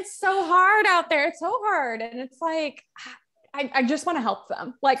 It's so hard out there. It's so hard. And it's like, I just want to help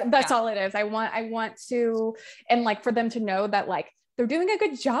them. Like, that's all it is. I want to, and like for them to know that like, they're doing a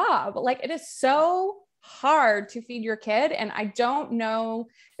good job. Like it is so hard to feed your kid. And I don't know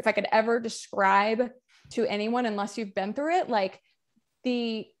if I could ever describe to anyone, unless you've been through it, like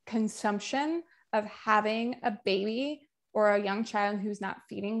the consumption of having a baby or a young child who's not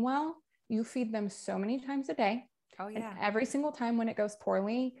feeding well. You feed them so many times a day. Oh yeah. And every single time when it goes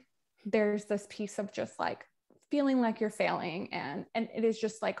poorly, there's this piece of just like feeling like you're failing. And it is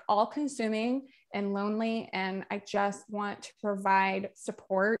just like all consuming and lonely. And I just want to provide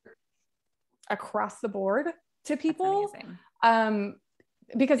support across the board to people.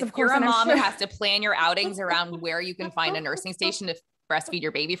 Because of course, you're a mom who has to plan your outings around where you can find a nursing station to breastfeed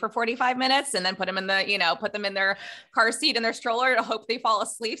your baby for 45 minutes and then put them in put them in their car seat and their stroller to hope they fall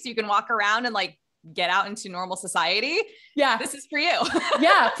asleep so you can walk around and like get out into normal society. Yeah. This is for you.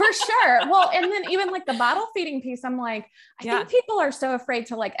 Yeah, for sure. Well, and then even like the bottle feeding piece, I'm like, I think people are so afraid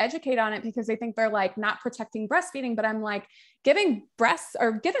to like educate on it because they think they're like not protecting breastfeeding, but I'm like giving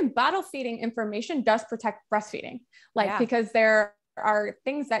bottle feeding information does protect breastfeeding. Like, because there are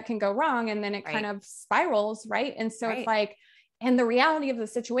things that can go wrong and then it kind of spirals. Right. And so it's like, and the reality of the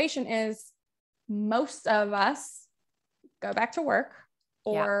situation is most of us go back to work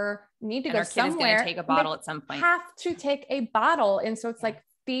or need to go somewhere. Take a bottle at some point. Have to take a bottle. And so it's like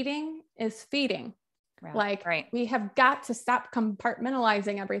feeding is feeding. Like we have got to stop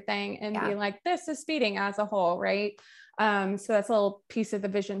compartmentalizing everything and be like, this is feeding as a whole. Right. So that's a little piece of the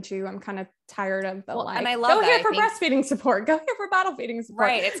vision too. I'm kind of tired of the and I love go here for breastfeeding support, go here for bottle feeding support.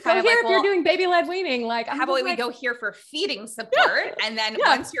 Right. It's kind of here like, if you're doing baby-led weaning, like how about we go here for feeding support? And then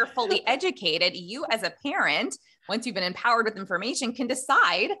once you're fully educated, you as a parent, once you've been empowered with information, can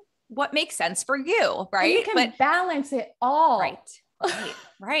decide what makes sense for you. Right. And you can balance it all.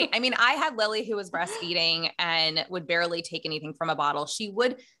 Right. I mean, I had Lily who was breastfeeding and would barely take anything from a bottle. She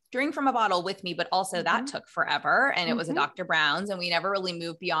would drink from a bottle with me, but also that took forever. And it was a Dr. Brown's and we never really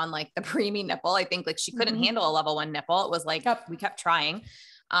moved beyond like the preemie nipple. I think like she couldn't handle a level 1 nipple. It was like, we kept trying,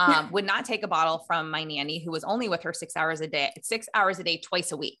 would not take a bottle from my nanny who was only with her 6 hours a day,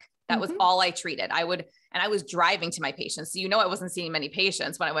 twice a week. That was all I treated. I was driving to my patients. So, I wasn't seeing many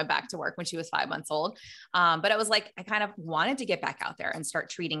patients when I went back to work when she was 5 months old. But it was like, I kind of wanted to get back out there and start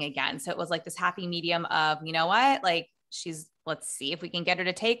treating again. So it was like this happy medium of, you know what, like let's see if we can get her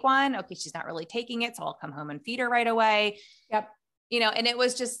to take one. Okay. She's not really taking it. So I'll come home and feed her right away. Yep. and it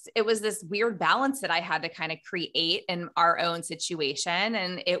was this weird balance that I had to kind of create in our own situation,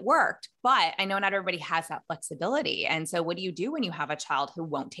 and it worked. But I know not everybody has that flexibility. And so what do you do when you have a child who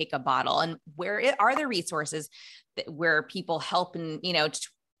won't take a bottle, and where are the resources where people help? And,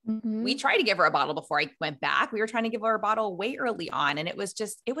 we tried to give her a bottle before I went back. We were trying to give her a bottle way early on. And it was a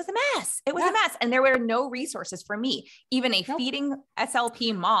mess. It was a mess. And there were no resources for me, even a feeding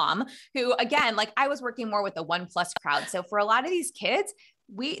SLP mom who, again, like I was working more with the 1+ crowd. So for a lot of these kids,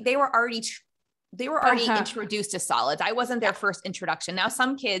 they were already introduced to solids. I wasn't their first introduction. Now,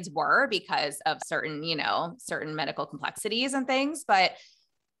 some kids were because of certain medical complexities and things, but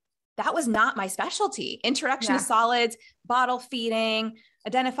that was not my specialty. Introduction to solids, bottle feeding,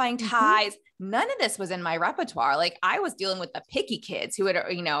 identifying ties. None of this was in my repertoire. Like I was dealing with the picky kids who had,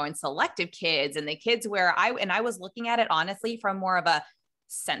 and selective kids, and the kids where I was looking at it honestly from more of a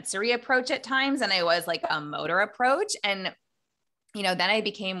sensory approach at times. And I was like a motor approach. And, then I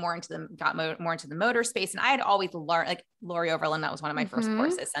became more into the motor space. And I had always learned, like Lori Overland, that was one of my first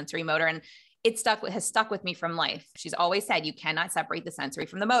courses, sensory motor. And it has stuck with me from life. She's always said, you cannot separate the sensory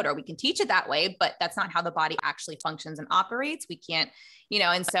from the motor. We can teach it that way, but that's not how the body actually functions and operates. We can't,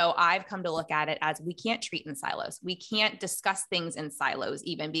 and so I've come to look at it as we can't treat in silos. We can't discuss things in silos,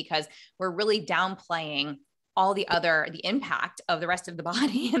 even because we're really downplaying all the impact of the rest of the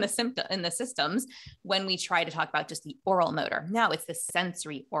body and the systems when we try to talk about just the oral motor. No, it's the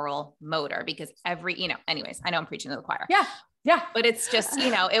sensory oral motor, because anyways, I know I'm preaching to the choir. Yeah. But it's just,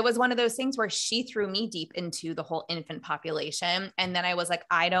 it was one of those things where she threw me deep into the whole infant population. And then I was like,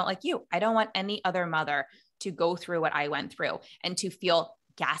 I don't want any other mother to go through what I went through and to feel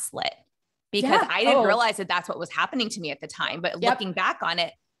gaslit, because I didn't realize that that's what was happening to me at the time. But looking back on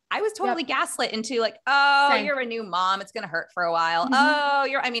it, I was totally gaslit into like, you're a new mom. It's going to hurt for a while.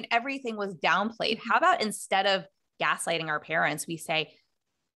 Everything was downplayed. How about instead of gaslighting our parents, we say,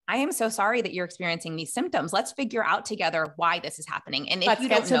 I am so sorry that you're experiencing these symptoms. Let's figure out together why this is happening. And if you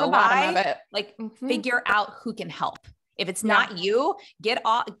don't know why, figure out who can help. If it's not you,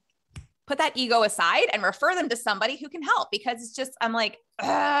 put that ego aside and refer them to somebody who can help, because it's just, I'm like,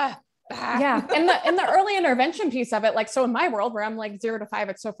 yeah. And the early intervention piece of it, like, so in my world where I'm like 0 to 5,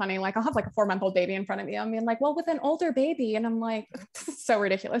 it's so funny. Like I'll have like a 4-month-old baby in front of me. I mean, like, well, with an older baby. And I'm like, so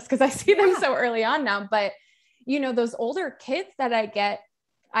ridiculous, because I see them so early on now. But those older kids that I get,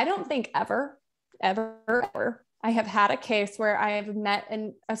 I don't think ever I have had a case where I have met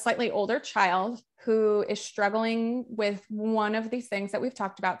a slightly older child who is struggling with one of these things that we've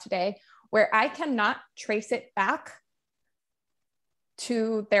talked about today, where I cannot trace it back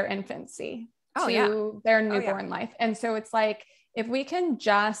to their infancy, their newborn life. And so it's like, if we can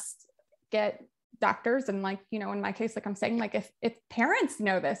just get doctors and like, in my case, like I'm saying, like if parents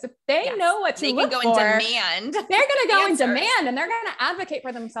know this, if they know what to look for, demand, they're going to go in demand, and they're going to advocate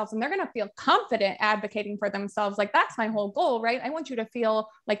for themselves, and they're going to feel confident advocating for themselves. Like that's my whole goal, right? I want you to feel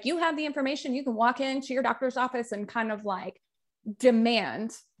like you have the information. You can walk into your doctor's office and kind of like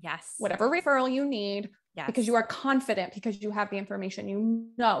demand whatever referral you need. Yes. Because you are confident, because you have the information,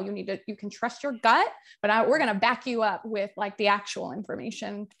 you can trust your gut, but we're going to back you up with like the actual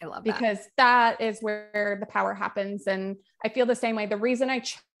information. I love that. Because that is where the power happens. And I feel the same way. The reason I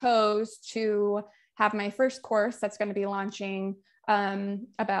chose to have my first course that's going to be launching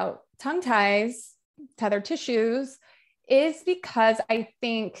about tongue ties, tethered tissues, is because I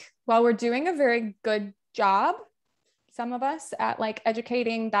think while we're doing a very good job, some of us, at like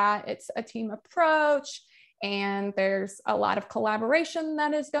educating that it's a team approach and there's a lot of collaboration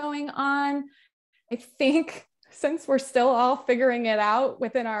that is going on, I think since we're still all figuring it out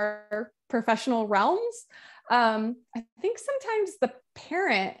within our professional realms, I think sometimes the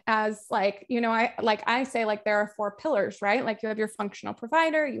parent, as like, I say, like there are 4 pillars, right? Like you have your functional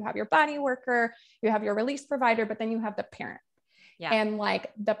provider, you have your body worker, you have your release provider, but then you have the parent. Yeah. And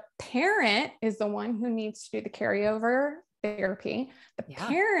like the parent is the one who needs to do the carryover therapy. The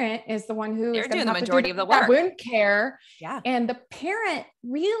parent is the one who is doing the majority of the work. Wound care. Yeah. And the parent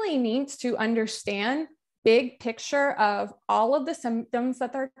really needs to understand big picture of all of the symptoms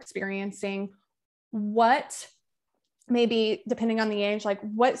that they're experiencing, what maybe depending on the age, like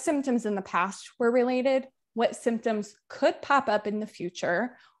what symptoms in the past were related, what symptoms could pop up in the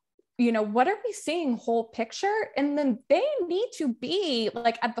future. What are we seeing whole picture? And then they need to be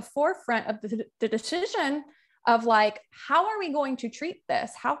like at the forefront of the decision of like, how are we going to treat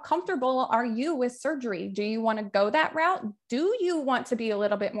this? How comfortable are you with surgery? Do you want to go that route? Do you want to be a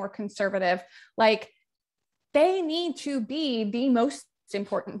little bit more conservative? Like they need to be the most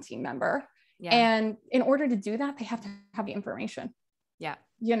important team member. Yeah. And in order to do that, they have to have the information. Yeah.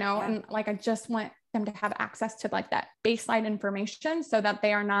 And like, I just want them to have access to like that baseline information so that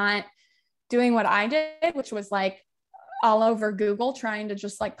they are not doing what I did, which was like all over Google, trying to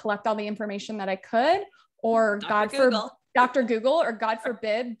just like collect all the information that I could, or Dr. Google, or God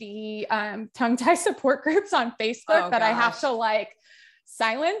forbid, the tongue tie support groups on Facebook I have to like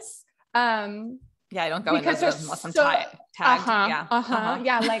silence. Yeah, I don't go in those unless I'm tagged.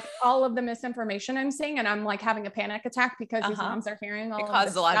 Yeah, like all of the misinformation I'm seeing, and I'm like having a panic attack because these moms are hearing all of this stuff. It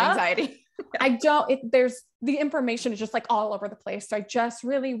causes a lot of anxiety. There's the information is just like all over the place. So I just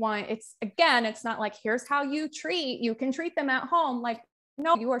really want, it's not like, here's how you can treat them at home. Like,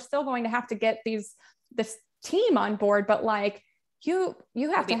 no, you are still going to have to get this team on board, but like, you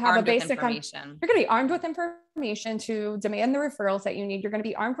have to have a basic information. You're going to be armed with information to demand the referrals that you need. You're going to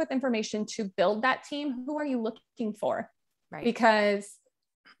be armed with information to build that team. Who are you looking for? Right. Because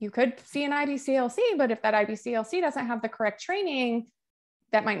you could see an IBCLC, but if that IBCLC doesn't have the correct training,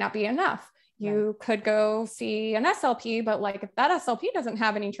 that might not be enough. You could go see an SLP, but like, if that SLP doesn't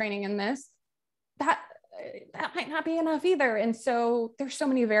have any training in this, that might not be enough either. And so there's so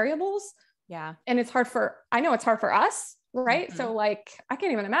many variables. Yeah. And I know it's hard for us. Right. Mm-hmm. So like, I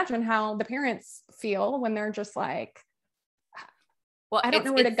can't even imagine how the parents feel when they're just like, well, I don't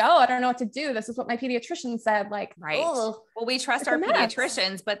know where to go. I don't know what to do. This is what my pediatrician said. Like, right. Well, we trust our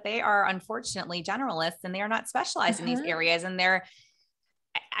pediatricians, but they are unfortunately generalists and they are not specialized in these areas. And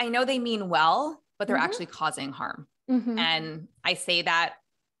I know they mean well, but they're actually causing harm. Mm-hmm. And I say that,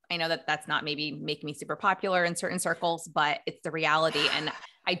 I know that that's not maybe making me super popular in certain circles, but it's the reality. And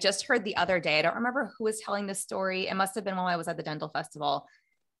I just heard the other day, I don't remember who was telling this story. It must've been when I was at the dental festival.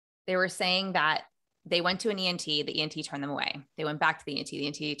 They were saying that they went to an ENT, the ENT turned them away. They went back to the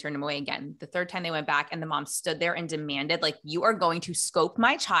ENT turned them away again. The third time they went back and the mom stood there and demanded, like, you are going to scope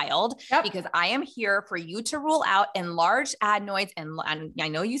my child because I am here for you to rule out enlarged adenoids. And I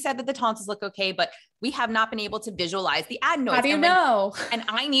know you said that the tonsils look okay, but we have not been able to visualize the adenoids. How do you know? And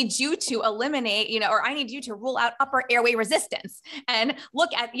I need you to eliminate, or I need you to rule out upper airway resistance and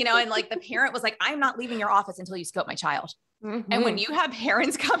look at, and like the parent was like, I'm not leaving your office until you scope my child. Mm-hmm. And when you have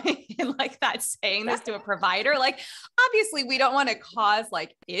parents coming in like that, saying this to a provider, like, obviously we don't want to cause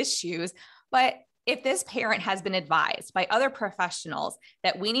like issues, but if this parent has been advised by other professionals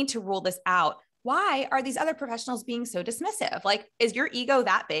that we need to rule this out, why are these other professionals being so dismissive? Like, is your ego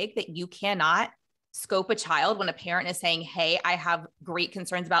that big that you cannot scope a child when a parent is saying, hey, I have great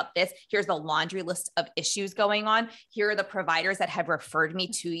concerns about this. Here's the laundry list of issues going on. Here are the providers that have referred me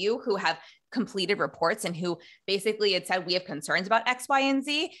to you who have completed reports and who basically had said, we have concerns about X, Y, and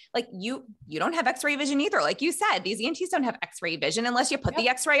Z. Like you don't have X-ray vision either. Like you said, these ENTs don't have X-ray vision unless you put the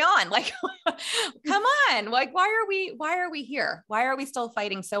X-ray on. Like, come on. Like, why are we here? Why are we still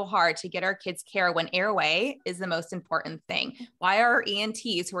fighting so hard to get our kids care when airway is the most important thing? Why are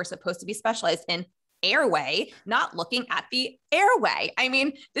ENTs who are supposed to be specialized in airway not looking at the airway? I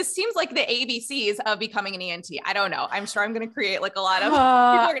mean, this seems like the ABCs of becoming an ENT. I don't know. I'm sure I'm going to create like a lot of people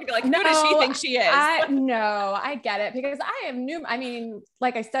are going to be like, who does she think she is? No, I get it because I am new. I mean,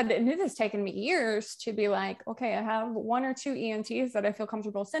 like I said, it has taken me years to be like, okay, I have one or two ENTs that I feel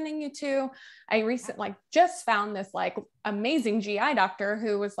comfortable sending you to. I recently just found this like amazing GI doctor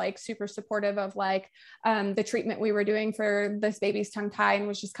who was like super supportive of like the treatment we were doing for this baby's tongue tie and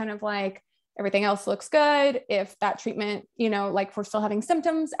was just kind of like, everything else looks good. If that treatment, like if we're still having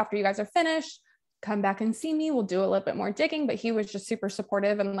symptoms after you guys are finished, come back and see me. We'll do a little bit more digging, but he was just super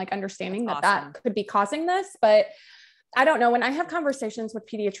supportive and like understanding that could be causing this. But I don't know, when I have conversations with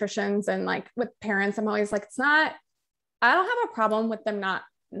pediatricians and like with parents, I'm always like, I don't have a problem with them not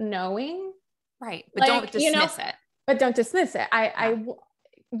knowing. Right. But don't dismiss it. But don't dismiss it.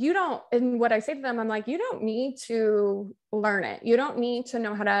 You don't, and what I say to them, I'm like, you don't need to learn it. You don't need to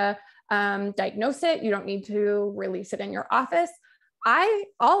know how to diagnose it. You don't need to release it in your office.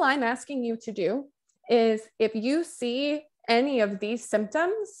 All I'm asking you to do is if you see any of these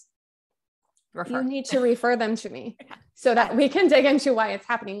symptoms, you need to refer them to me so that we can dig into why it's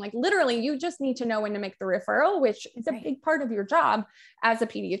happening. Like literally, you just need to know when to make the referral, which is a big part of your job as a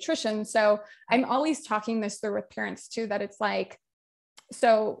pediatrician. So I'm always talking this through with parents too, that it's like,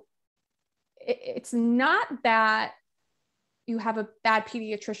 so it's not that you have a bad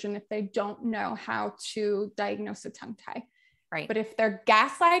pediatrician if they don't know how to diagnose a tongue tie. Right. But if they're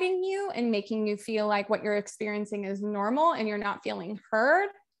gaslighting you and making you feel like what you're experiencing is normal and you're not feeling heard,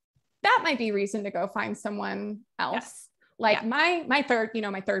 that might be reason to go find someone else. Yes. Like my third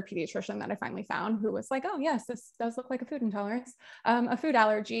pediatrician that I finally found who was like, oh yes, this does look like a food intolerance, a food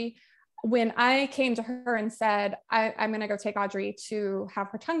allergy. When I came to her and said, I'm going to go take Audrey to have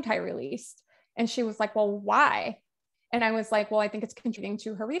her tongue tie released. And she was like, well, why? And I was like, well, I think it's contributing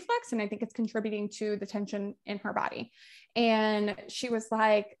to her reflux, and I think it's contributing to the tension in her body. And she was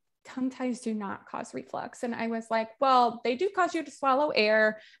like, tongue ties do not cause reflux. And I was like, well, they do cause you to swallow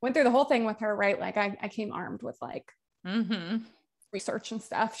air. Went through the whole thing with her, right? Like I came armed with like research and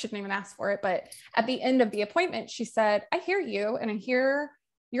stuff. She didn't even ask for it. But at the end of the appointment, she said, I hear you and I hear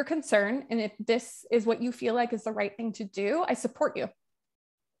your concern. And if this is what you feel like is the right thing to do, I support you.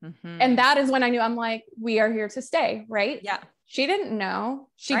 And that is when I knew, I'm like, we are here to stay. Right. Yeah. She didn't know.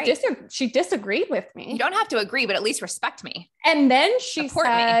 She disagreed with me. You don't have to agree, but at least respect me. And then she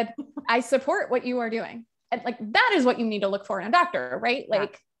said, I support what you are doing. And like, that is what you need to look for in a doctor, right?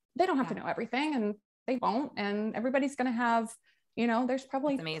 Like they don't have to know everything, and they won't. And everybody's going to have, you know, there's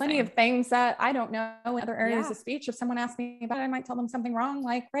probably plenty of things that I don't know in other areas of speech. If someone asks me about it, I might tell them something wrong.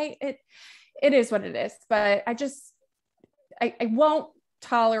 Like, right. It is what it is. But I won't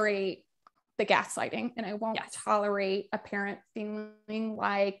tolerate the gaslighting, and I won't tolerate a parent feeling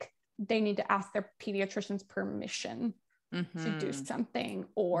like they need to ask their pediatrician's permission to do something,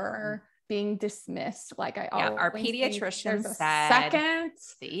 or being dismissed. Like our pediatrician said,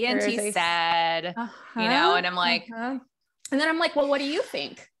 the ENT said, you know, and I'm like, and then I'm like, well, what do you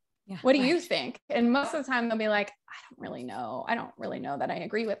think? What do you think? And most of the time they'll be like, I don't really know. I don't really know that I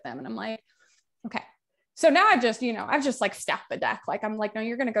agree with them. And I'm like, okay. So now I've just like stacked the deck. Like, I'm like, no,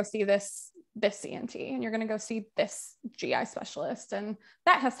 you're going to go see this ENT, and you're going to go see this GI specialist. And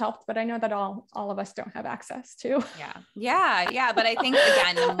that has helped, but I know that all of us don't have access to. Yeah. But I think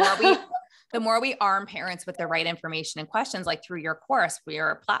again, the more we arm parents with the right information and questions, like through your course,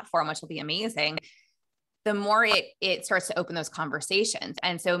 your platform, which will be amazing, the more it starts to open those conversations.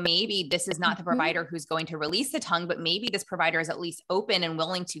 And so maybe this is not the provider who's going to release the tongue, but maybe this provider is at least open and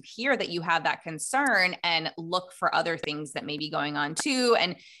willing to hear that you have that concern and look for other things that may be going on too.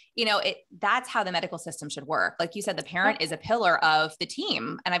 And, you know, that's how the medical system should work. Like you said, the parent is a pillar of the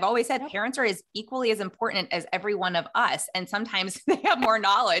team. And I've always said parents are as equally as important as every one of us. And sometimes they have more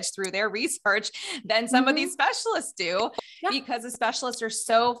knowledge through their research than some of these specialists do, because the specialists are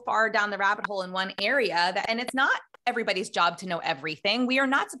so far down the rabbit hole in one area and it's not everybody's job to know everything. We are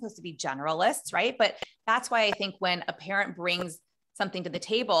not supposed to be generalists, right? But that's why I think when a parent brings something to the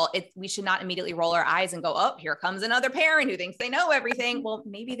table, we should not immediately roll our eyes and go, oh, here comes another parent who thinks they know everything. Well,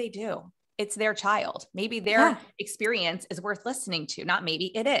 maybe they do. It's their child. Maybe their experience is worth listening to. Not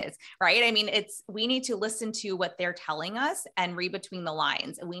maybe, it is, right? I mean, we need to listen to what they're telling us and read between the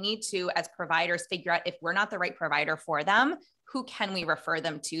lines. We need to, as providers, figure out if we're not the right provider for them, who can we refer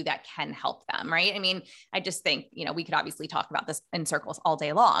them to that can help them, right? I mean, I just think, you know, we could obviously talk about this in circles all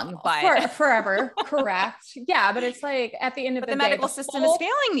day long, but forever. Correct. Yeah. But it's like at the end of the day, the medical system is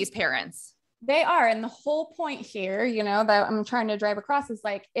failing these parents. They are. And the whole point here, you know, that I'm trying to drive across is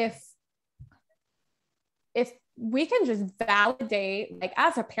like, if we can just validate, like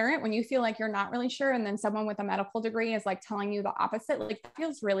as a parent, when you feel like you're not really sure, and then someone with a medical degree is like telling you the opposite, like that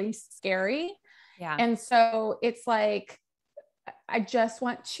feels really scary. Yeah. And so it's like, I just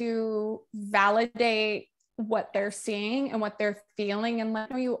want to validate what they're seeing and what they're feeling, and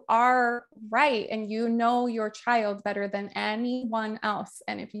let know you are right. And you know your child better than anyone else.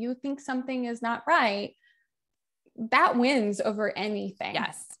 And if you think something is not right, that wins over anything.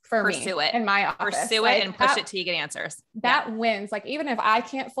 Yes. For pursue me it in my office. Pursue it and push it till you get answers. That wins. Like, even if I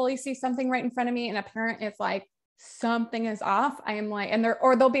can't fully see something right in front of me and a parent is like, something is off, I am like, and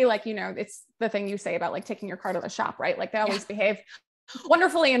they'll be like, you know, it's the thing you say about like taking your car to the shop, right? Like they always behave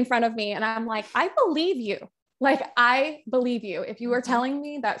wonderfully in front of me. And I'm like, I believe you. Like, I believe you. If you are telling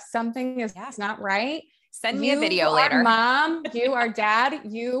me that something is not right, send me a video later. Mom, you are dad,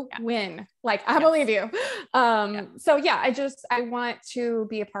 you win. Like, I believe you. So yeah, I want to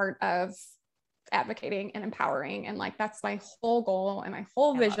be a part of advocating and empowering. And like, that's my whole goal and my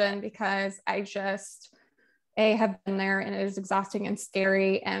whole vision, because I just, have been there, and it is exhausting and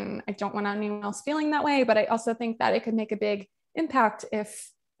scary. And I don't want anyone else feeling that way. But I also think that it could make a big impact if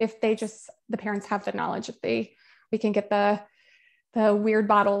the parents have the knowledge, we can get the weird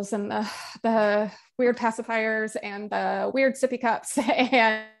bottles and the weird pacifiers and the weird sippy cups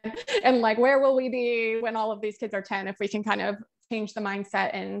and like, where will we be when all of these kids are 10, if we can kind of change the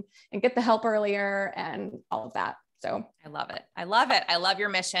mindset and get the help earlier and all of that. So I love it. I love it. I love your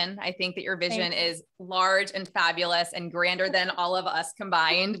mission. I think that your vision is large and fabulous and grander than all of us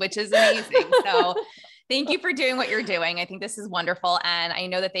combined, which is amazing. So thank you for doing what you're doing. I think this is wonderful. And I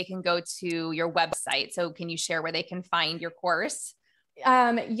know that they can go to your website. So can you share where they can find your course?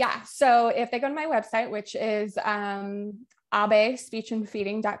 Yeah. So if they go to my website, which is,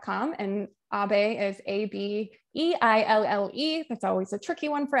 abespeechandfeeding.com, and Abe is EILLE. That's always a tricky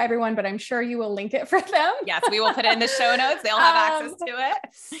one for everyone, but I'm sure you will link it for them. Yes, we will put it in the show notes. They'll have access to it.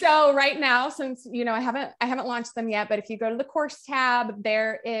 So right now, since, I haven't launched them yet, but if you go to the course tab,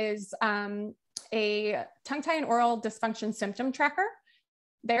 there is a tongue tie and oral dysfunction symptom tracker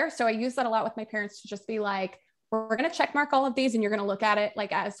there. So I use that a lot with my parents to just be like, we're going to check mark all of these and you're going to look at it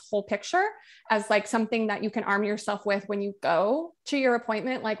like as whole picture, as like something that you can arm yourself with when you go to your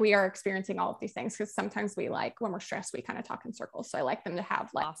appointment. Like we are experiencing all of these things, because sometimes we when we're stressed, we kind of talk in circles. So I like them to have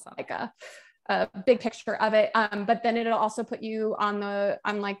like a big picture of it. But then it'll also put you on the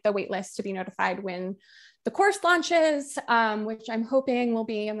wait list to be notified when the course launches, which I'm hoping will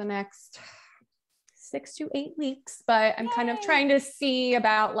be in the next 6 to 8 weeks, but I'm kind of trying to see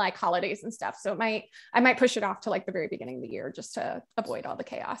about like holidays and stuff. So I might push it off to like the very beginning of the year just to avoid all the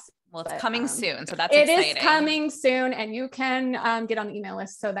chaos. Well, it's coming soon. So that's exciting. It is coming soon, and you can get on the email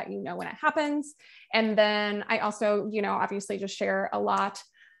list so that you know when it happens. And then I also, obviously just share a lot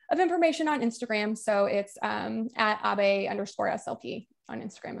of information on Instagram. So it's at @abe_SLP on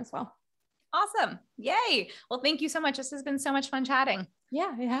Instagram as well. Awesome. Yay. Well, thank you so much. This has been so much fun chatting.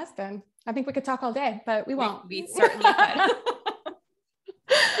 Yeah, it has been. I think we could talk all day, but we won't. We certainly could.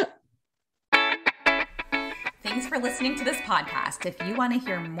 Thanks for listening to this podcast. If you want to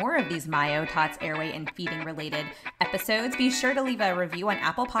hear more of these myo, tots, airway, and feeding related episodes, be sure to leave a review on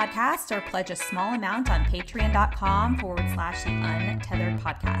Apple Podcasts or pledge a small amount on patreon.com/the Untethered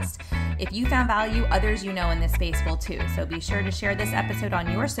Podcast. If you found value, others in this space will too. So be sure to share this episode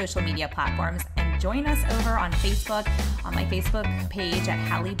on your social media platforms and join us over on Facebook, on my Facebook page at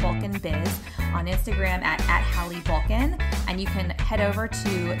Hallie Bulkin Biz, on Instagram at Hallie Bulkin, and you can head over to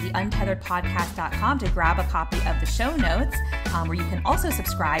theuntetheredpodcast.com to grab a copy of the show notes, where you can also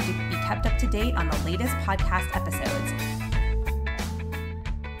subscribe to be kept up to date on the latest podcast episodes.